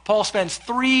anymore. Paul spends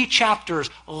 3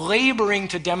 chapters laboring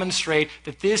to demonstrate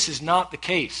that this is not the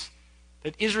case.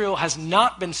 That Israel has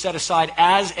not been set aside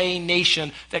as a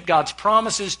nation, that God's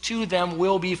promises to them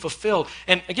will be fulfilled.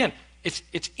 And again, it's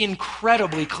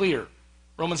incredibly clear.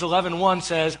 Romans 11:1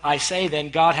 says, I say then,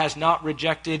 God has not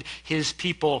rejected his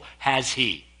people, has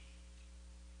he?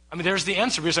 I mean, there's the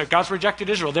answer. Because God's rejected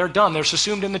Israel. They're done. They're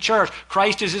subsumed in the church.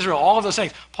 Christ is Israel. All of those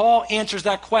things. Paul answers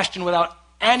that question without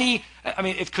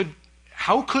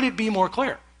how could it be more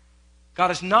clear? God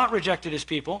has not rejected his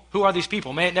people. Who are these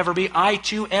people? May it never be. I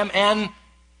too am an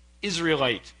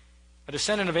Israelite, a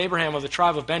descendant of Abraham of the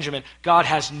tribe of Benjamin. God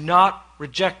has not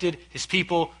rejected his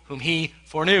people whom he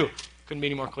foreknew. Couldn't be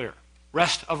any more clear.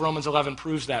 Rest of Romans 11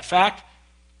 proves that fact.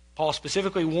 Paul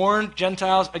specifically warned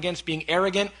Gentiles against being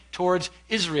arrogant towards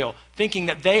Israel, thinking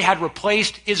that they had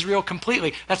replaced Israel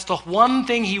completely. That's the one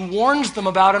thing he warns them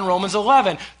about in Romans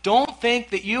 11. Don't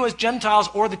think that you as Gentiles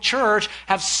or the church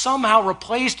have somehow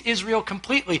replaced Israel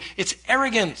completely. It's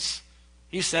arrogance.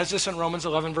 He says this in Romans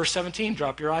 11, verse 17.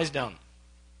 Drop your eyes down.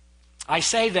 I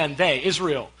say then, they,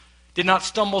 Israel, did not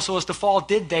stumble so as to fall,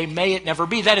 did they? May it never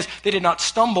be. That is, they did not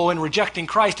stumble in rejecting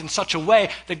Christ in such a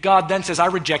way that God then says, I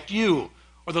reject you.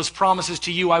 Or those promises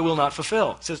to you I will not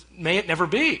fulfill. It says, may it never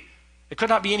be. There could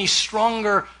not be any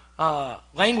stronger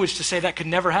language to say that could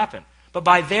never happen. But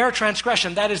by their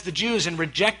transgression, that is the Jews, in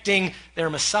rejecting their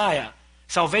Messiah,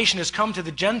 salvation has come to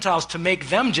the Gentiles to make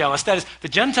them jealous. That is, the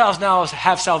Gentiles now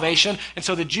have salvation, and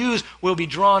so the Jews will be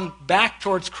drawn back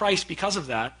towards Christ because of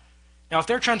that. Now, if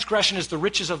their transgression is the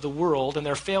riches of the world and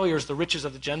their failure is the riches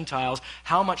of the Gentiles,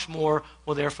 how much more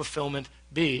will their fulfillment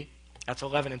be? That's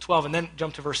 11 and 12. And then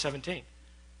jump to verse 17.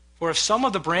 For if some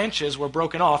of the branches were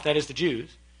broken off, that is the Jews,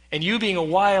 and you being a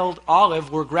wild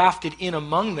olive were grafted in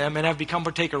among them and have become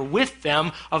partaker with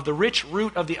them of the rich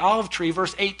root of the olive tree,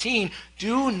 verse 18,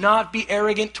 do not be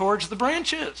arrogant towards the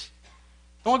branches.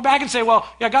 Don't look back and say, well,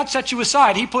 yeah, God set you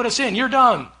aside. He put us in. You're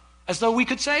done. As though we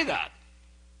could say that.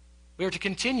 We are to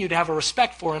continue to have a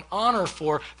respect for and honor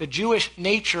for the Jewish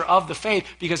nature of the faith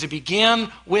because it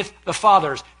began with the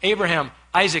fathers, Abraham,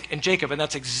 Isaac, and Jacob. And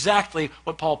that's exactly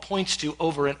what Paul points to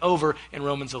over and over in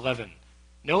Romans 11.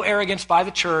 No arrogance by the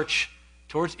church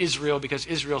towards Israel because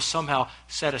Israel somehow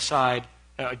set aside,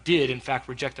 did in fact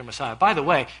reject their Messiah. By the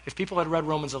way, if people had read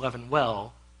Romans 11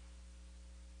 well,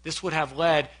 this would have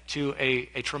led to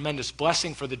a tremendous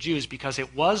blessing for the Jews because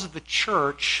it was the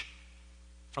church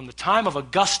from the time of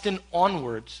Augustine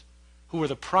onwards who were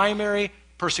the primary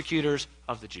persecutors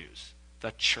of the Jews,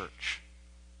 the church,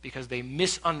 because they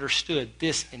misunderstood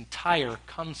this entire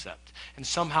concept and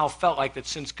somehow felt like that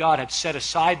since God had set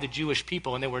aside the Jewish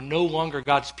people and they were no longer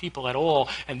God's people at all,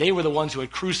 and they were the ones who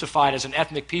had crucified as an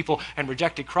ethnic people and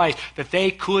rejected Christ, that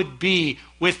they could be,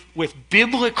 with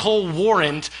biblical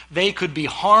warrant, they could be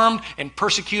harmed and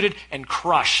persecuted and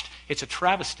crushed. It's a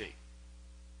travesty.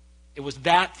 It was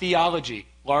that theology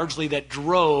largely that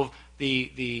drove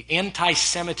the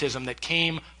anti-Semitism that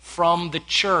came from the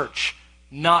church,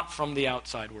 not from the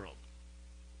outside world.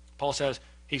 Paul says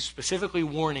he's specifically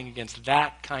warning against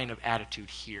that kind of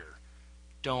attitude here.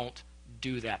 Don't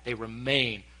do that. They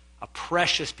remain a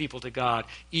precious people to God,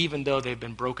 even though they've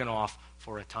been broken off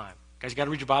for a time. Guys, you got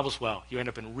to read your Bibles well. You end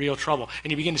up in real trouble.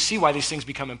 And you begin to see why these things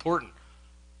become important.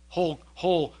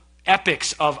 Whole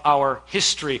epics of our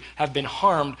history have been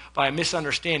harmed by a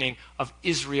misunderstanding of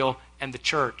Israel and the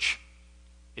church.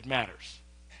 It matters,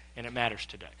 and it matters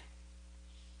today.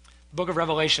 The book of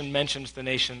Revelation mentions the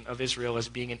nation of Israel as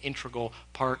being an integral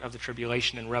part of the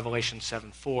tribulation in Revelation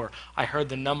 7:4. I heard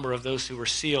the number of those who were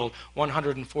sealed,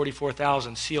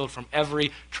 144,000 sealed from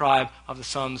every tribe of the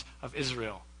sons of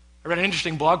Israel. I read an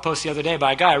interesting blog post the other day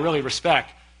by a guy I really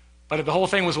respect, but the whole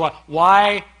thing was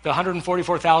why the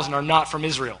 144,000 are not from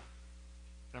Israel.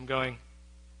 And I'm going,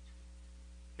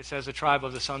 it says the tribe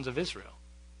of the sons of Israel.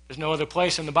 There's no other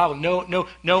place in the Bible,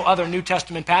 no other New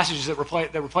Testament passages that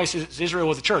replaces Israel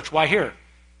with the church. Why here?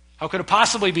 How could it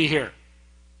possibly be here?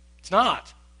 It's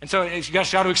not. And so you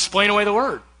guys got to explain away the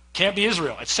word. Can't be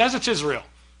Israel. It says it's Israel.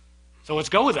 So let's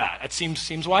go with that. That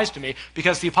seems wise to me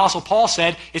because the Apostle Paul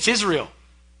said it's Israel.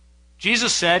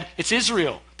 Jesus said it's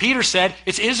Israel. Peter said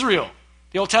it's Israel.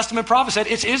 The Old Testament prophet said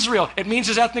it's Israel. It means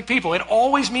his ethnic people. It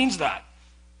always means that.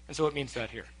 And so it means that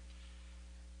here.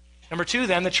 Number two,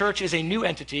 then, the church is a new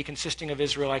entity consisting of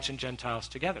Israelites and Gentiles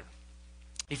together.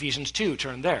 Ephesians 2,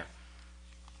 turn there.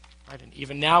 Right, and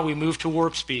even now we move to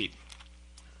warp speed.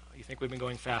 You think we've been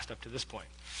going fast up to this point.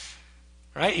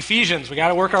 All right, Ephesians, we got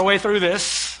to work our way through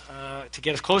this to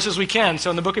get as close as we can. So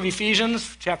in the book of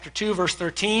Ephesians, chapter 2, verse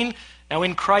 13, now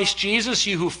in Christ Jesus,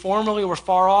 you who formerly were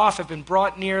far off have been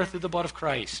brought near through the blood of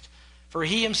Christ. For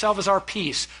he himself is our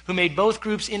peace, who made both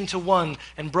groups into one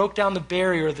and broke down the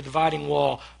barrier of the dividing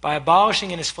wall by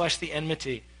abolishing in his flesh the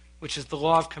enmity, which is the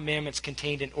law of commandments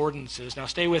contained in ordinances. Now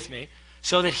stay with me.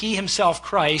 So that he himself,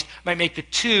 Christ, might make the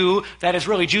two, that is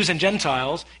really Jews and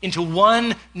Gentiles, into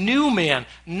one new man,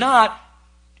 not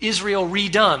Israel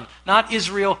redone, not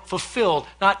Israel fulfilled,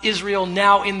 not Israel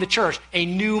now in the church, a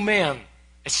new man.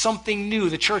 It's something new.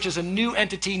 The church is a new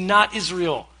entity, not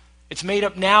Israel. It's made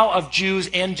up now of Jews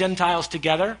and Gentiles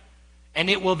together, and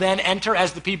it will then enter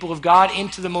as the people of God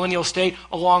into the millennial state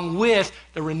along with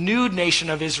the renewed nation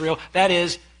of Israel, that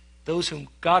is, those whom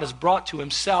God has brought to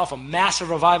himself, a massive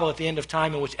revival at the end of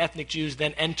time in which ethnic Jews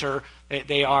then enter.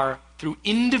 They are, through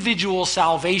individual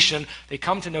salvation, they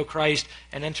come to know Christ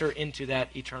and enter into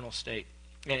that eternal state,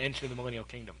 and into the millennial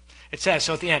kingdom. It says,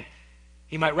 so at the end,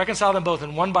 he might reconcile them both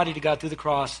in one body to God through the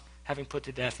cross, having put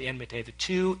to death the enmity, the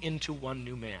two into one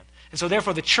new man. And so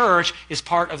therefore the church is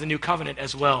part of the new covenant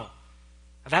as well.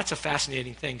 Now that's a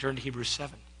fascinating thing. Turn to Hebrews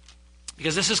 7.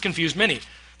 Because this has confused many.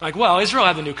 Like, well, Israel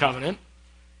had the new covenant.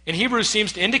 And Hebrews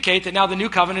seems to indicate that now the new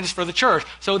covenant is for the church.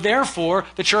 So therefore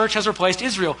the church has replaced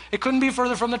Israel. It couldn't be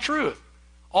further from the truth.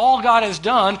 All God has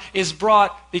done is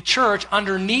brought the church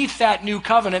underneath that new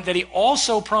covenant that he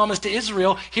also promised to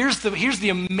Israel. Here's the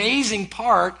amazing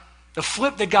part. The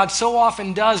flip that God so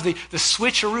often does, the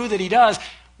switcheroo that he does,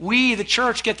 we, the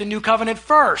church, get the new covenant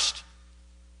first.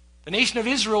 The nation of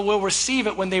Israel will receive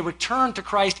it when they return to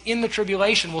Christ in the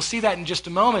tribulation. We'll see that in just a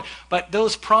moment. But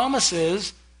those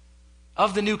promises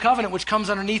of the new covenant, which comes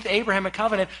underneath the Abrahamic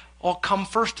covenant, all come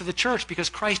first to the church because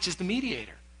Christ is the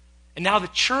mediator. And now the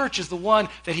church is the one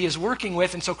that he is working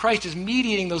with, and so Christ is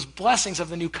mediating those blessings of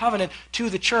the new covenant to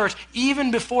the church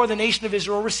even before the nation of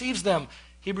Israel receives them.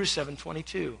 Hebrews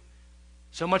 7:22.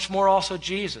 So much more also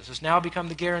Jesus has now become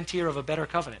the guarantor of a better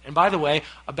covenant. And by the way,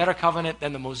 a better covenant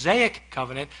than the Mosaic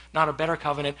covenant, not a better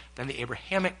covenant than the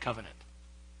Abrahamic covenant.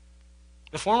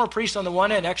 The former priests on the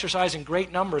one hand exercised in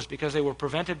great numbers because they were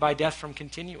prevented by death from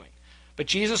continuing. But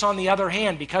Jesus, on the other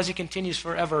hand, because he continues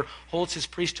forever, holds his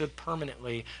priesthood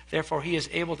permanently. Therefore, he is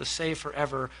able to save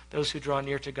forever those who draw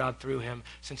near to God through him,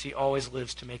 since he always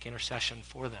lives to make intercession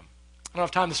for them. I don't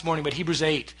have time this morning, but Hebrews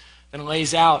 8 then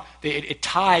lays out, it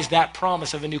ties that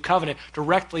promise of a new covenant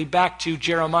directly back to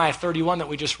Jeremiah 31 that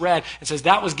we just read. It says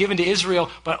that was given to Israel,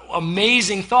 but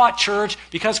amazing thought, church,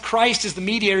 because Christ is the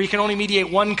mediator, he can only mediate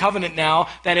one covenant now,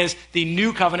 that is the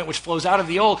new covenant which flows out of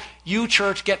the old. You,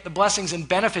 church, get the blessings and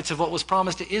benefits of what was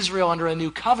promised to Israel under a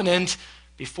new covenant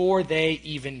before they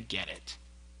even get it.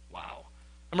 Wow.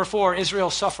 Number 4, Israel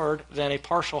suffered then a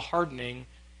partial hardening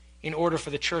in order for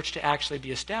the church to actually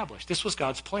be established. This was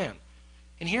God's plan.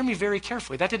 And hear me very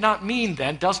carefully. That does not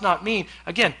mean,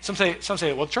 again, some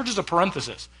say, well, church is a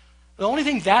parenthesis. The only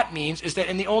thing that means is that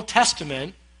in the Old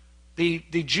Testament,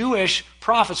 the Jewish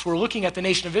prophets were looking at the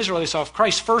nation of Israel. They saw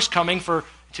Christ's first coming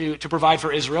to provide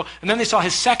for Israel, and then they saw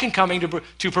his second coming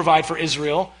to provide for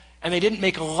Israel, and they didn't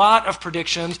make a lot of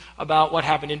predictions about what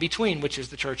happened in between, which is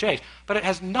the church age. But it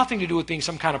has nothing to do with being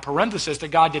some kind of parenthesis that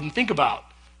God didn't think about.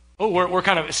 Oh, we're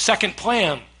kind of a second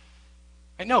plan.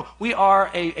 No, we are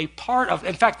a part of,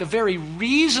 in fact, the very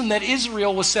reason that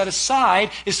Israel was set aside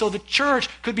is so the church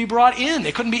could be brought in.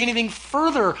 It couldn't be anything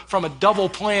further from a double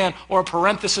plan or a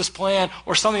parenthesis plan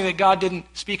or something that God didn't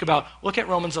speak about. Look at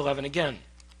Romans 11 again.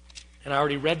 And I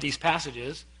already read these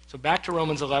passages. So back to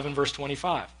Romans 11, verse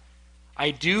 25. I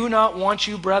do not want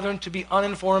you, brethren, to be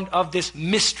uninformed of this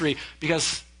mystery,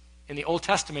 because in the Old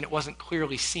Testament it wasn't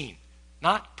clearly seen.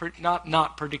 Not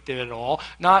predicted at all,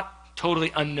 not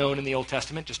totally unknown in the Old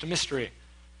Testament, just a mystery.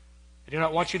 I do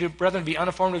not want you to, brethren, be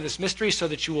uninformed of this mystery, so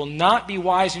that you will not be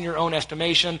wise in your own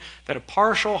estimation, that a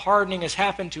partial hardening has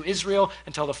happened to Israel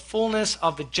until the fullness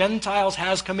of the Gentiles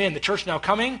has come in. The church now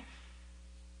coming.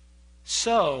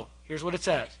 So, here's what it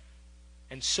says.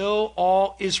 And so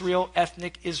all Israel,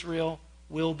 ethnic Israel,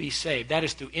 will be saved. That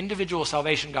is, through individual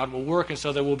salvation, God will work, and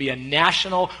so there will be a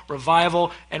national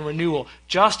revival and renewal.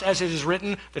 Just as it is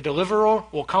written, the deliverer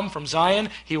will come from Zion.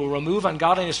 He will remove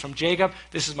ungodliness from Jacob.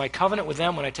 This is my covenant with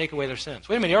them when I take away their sins.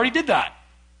 Wait a minute, he already did that.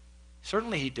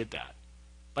 Certainly he did that.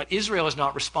 But Israel has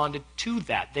not responded to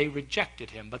that. They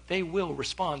rejected him, but they will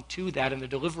respond to that, and the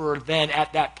deliverer then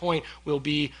at that point will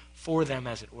be for them,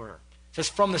 as it were. It says,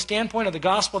 from the standpoint of the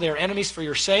gospel, they are enemies for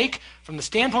your sake. From the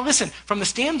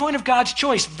standpoint of God's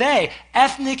choice, they,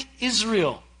 ethnic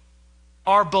Israel,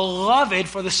 are beloved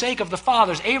for the sake of the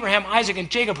fathers, Abraham, Isaac,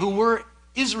 and Jacob, who were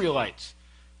Israelites.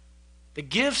 The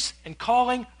gifts and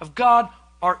calling of God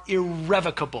are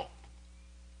irrevocable.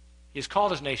 He has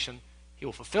called his nation. He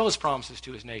will fulfill his promises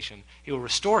to his nation. He will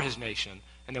restore his nation,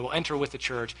 and they will enter with the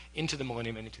church into the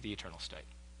millennium and into the eternal state.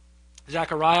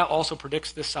 Zechariah also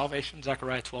predicts this salvation,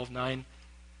 Zechariah 12:9.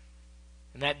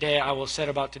 In that day I will set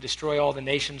about to destroy all the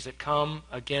nations that come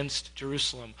against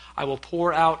Jerusalem. I will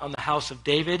pour out on the house of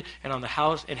David and on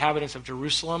the inhabitants of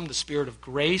Jerusalem the spirit of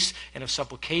grace and of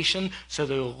supplication, so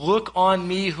they will look on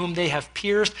me whom they have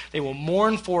pierced. They will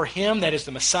mourn for him, that is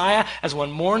the Messiah, as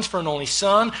one mourns for an only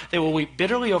son. They will weep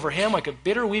bitterly over him like a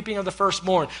bitter weeping of the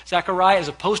firstborn. Zechariah is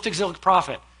a post-exilic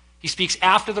prophet. He speaks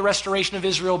after the restoration of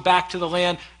Israel back to the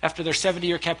land after their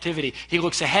 70-year captivity. He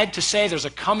looks ahead to say there's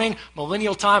a coming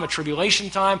millennial time, a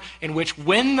tribulation time, in which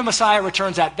when the Messiah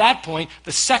returns at that point,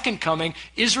 the second coming,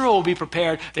 Israel will be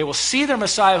prepared. They will see their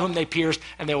Messiah whom they pierced,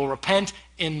 and they will repent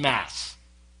in mass.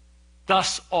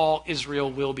 Thus all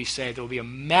Israel will be saved. There will be a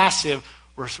massive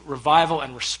revival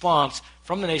and response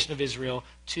from the nation of Israel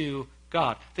to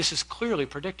God. This is clearly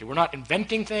predicted. We're not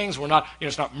inventing things. We're not,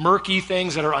 it's not murky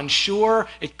things that are unsure.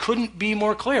 It couldn't be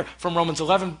more clear from Romans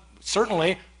 11,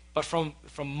 certainly, but from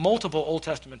multiple Old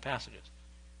Testament passages.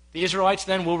 The Israelites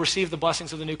then will receive the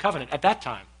blessings of the new covenant at that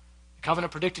time. The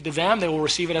covenant predicted to them, they will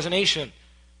receive it as a nation.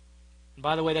 And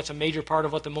by the way, that's a major part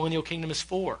of what the millennial kingdom is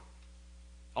for.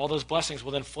 All those blessings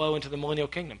will then flow into the millennial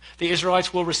kingdom. The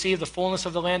Israelites will receive the fullness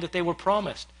of the land that they were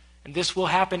promised. And this will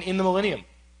happen in the millennium.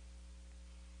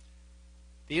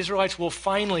 The Israelites will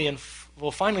finally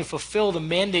fulfill the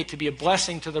mandate to be a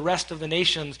blessing to the rest of the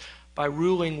nations by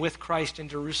ruling with Christ in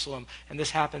Jerusalem. And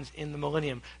this happens in the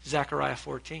millennium, Zechariah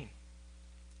 14.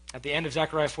 At the end of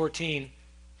Zechariah 14,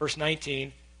 verse 19,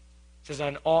 it says,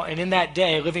 and in that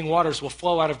day, living waters will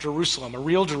flow out of Jerusalem, a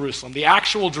real Jerusalem, the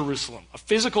actual Jerusalem, a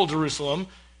physical Jerusalem,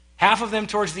 half of them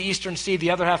towards the eastern sea,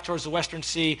 the other half towards the western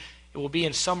sea. It will be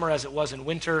in summer as it was in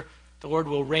winter. The Lord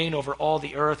will reign over all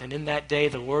the earth, and in that day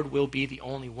the Lord will be the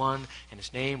only one, and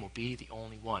his name will be the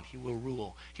only one. He will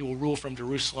rule. He will rule from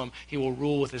Jerusalem. He will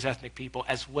rule with his ethnic people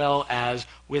as well as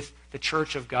with the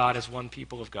church of God as one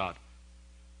people of God.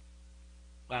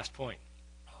 Last point.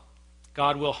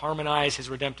 God will harmonize his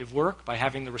redemptive work by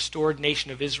having the restored nation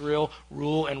of Israel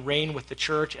rule and reign with the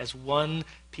church as one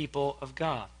people of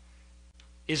God.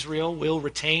 Israel will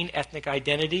retain ethnic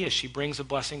identity as she brings a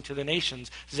blessing to the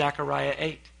nations. Zechariah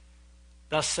 8.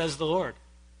 Thus says the Lord,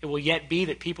 it will yet be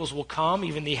that peoples will come,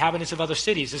 even the inhabitants of other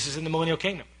cities. This is in the millennial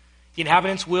kingdom. The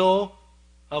inhabitants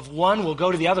of one will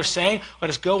go to the other, saying, let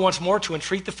us go once more to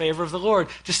entreat the favor of the Lord,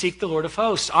 to seek the Lord of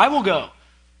hosts. I will go.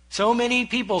 So many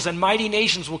peoples and mighty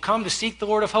nations will come to seek the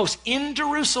Lord of hosts in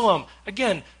Jerusalem.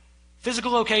 Again,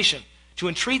 physical location. To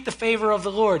entreat the favor of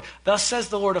the Lord. Thus says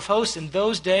the Lord of hosts, in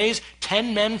those days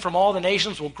 10 men from all the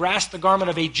nations will grasp the garment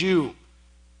of a Jew,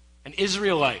 an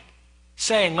Israelite,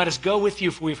 saying, let us go with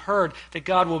you, for we've heard that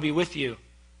God will be with you.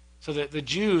 So that the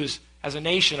Jews as a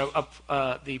nation,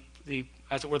 as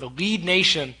it were, the lead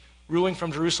nation ruling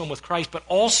from Jerusalem with Christ, but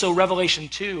also Revelation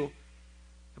 2,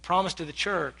 the promise to the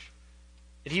church,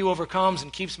 that he who overcomes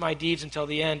and keeps my deeds until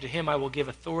the end, to him I will give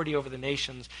authority over the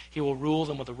nations. He will rule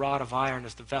them with a rod of iron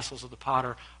as the vessels of the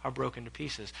potter are broken to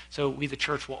pieces. So we, the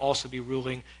church, will also be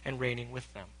ruling and reigning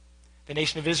with them. The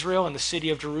nation of Israel and the city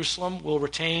of Jerusalem will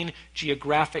retain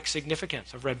geographic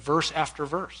significance. I've read verse after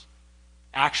verse.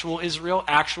 Actual Israel,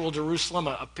 actual Jerusalem,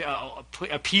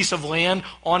 a piece of land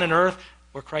on an earth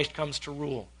where Christ comes to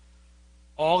rule.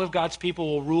 All of God's people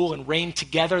will rule and reign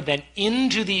together, then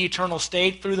into the eternal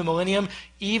state through the millennium,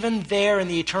 even there in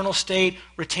the eternal state,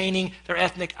 retaining their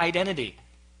ethnic identity.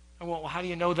 Well, how do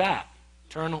you know that?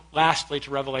 Turn lastly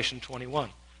to Revelation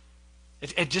 21.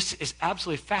 It just is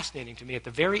absolutely fascinating to me. At the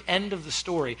very end of the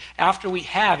story, after we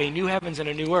have a new heavens and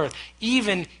a new earth,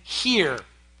 even here,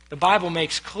 the Bible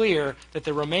makes clear that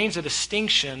there remains a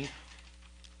distinction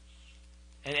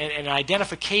and an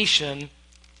identification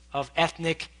of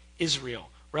ethnic Israel.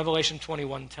 Revelation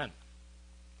 21:10. And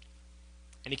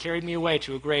he carried me away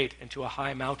to a great and to a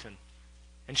high mountain,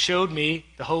 and showed me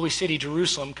the holy city,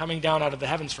 Jerusalem, coming down out of the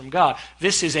heavens from God.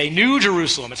 This is a new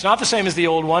Jerusalem. It's not the same as the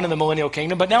old one in the millennial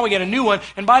kingdom, but now we get a new one.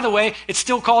 And by the way, it's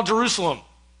still called Jerusalem.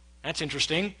 That's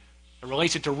interesting. It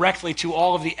relates it directly to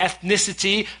all of the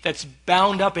ethnicity that's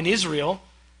bound up in Israel.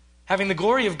 Having the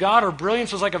glory of God, or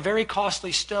brilliance, was like a very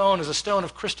costly stone, as a stone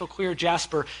of crystal clear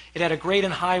jasper. It had a great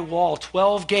and high wall,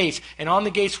 12 gates, and on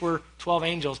the gates were 12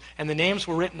 angels, and the names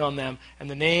were written on them, and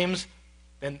the names,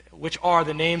 which are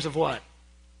the names of what?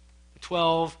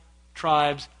 12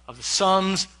 tribes of the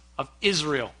sons of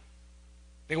Israel.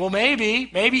 Think, well, maybe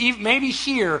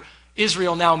here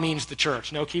Israel now means the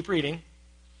church. No, keep reading.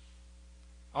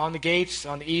 On the gates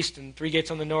on the east, and 3 gates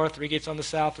on the north, 3 gates on the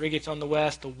south, 3 gates on the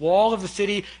west. The wall of the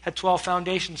city had 12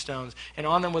 foundation stones, and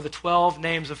on them were the 12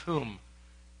 names of whom?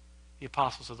 The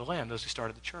apostles of the Lamb, those who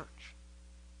started the church.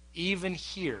 Even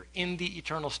here, in the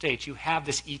eternal state, you have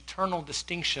this eternal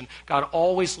distinction. God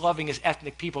always loving his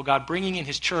ethnic people. God bringing in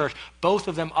his church. Both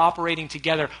of them operating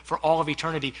together for all of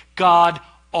eternity. God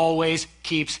always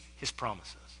keeps his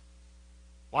promises.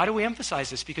 Why do we emphasize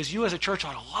this? Because you as a church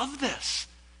ought to love this.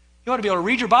 You ought to be able to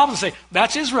read your Bible and say,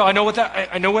 that's Israel. I know what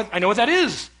that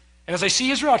is. And as I see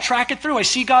Israel, I track it through. I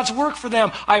see God's work for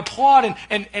them. I applaud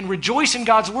and rejoice in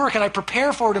God's work, and I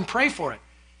prepare for it and pray for it.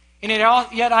 And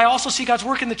yet I also see God's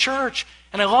work in the church,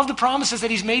 and I love the promises that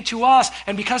he's made to us,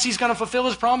 and because he's going to fulfill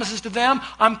his promises to them,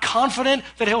 I'm confident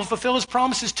that he'll fulfill his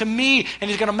promises to me, and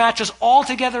he's going to match us all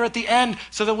together at the end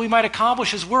so that we might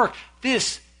accomplish his work.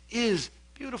 This is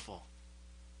beautiful.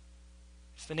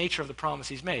 It's the nature of the promise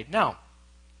he's made. Now,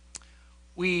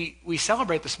 we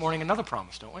celebrate this morning another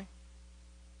promise, don't we?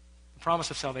 The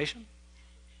promise of salvation.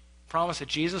 The promise that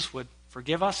Jesus would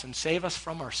forgive us and save us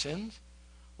from our sins.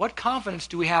 What confidence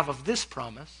do we have of this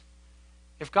promise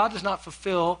if God does not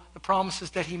fulfill the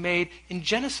promises that he made in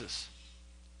Genesis?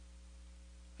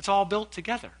 It's all built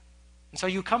together. And so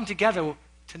we come together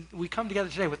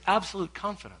today with absolute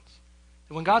confidence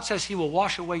that when God says he will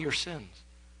wash away your sins,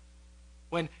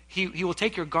 when he will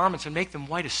take your garments and make them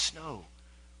white as snow,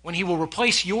 when he will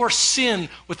replace your sin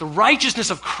with the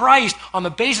righteousness of Christ on the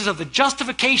basis of the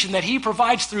justification that he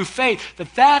provides through faith,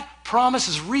 that promise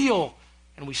is real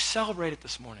And we celebrate it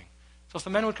this morning. So if the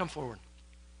men would come forward.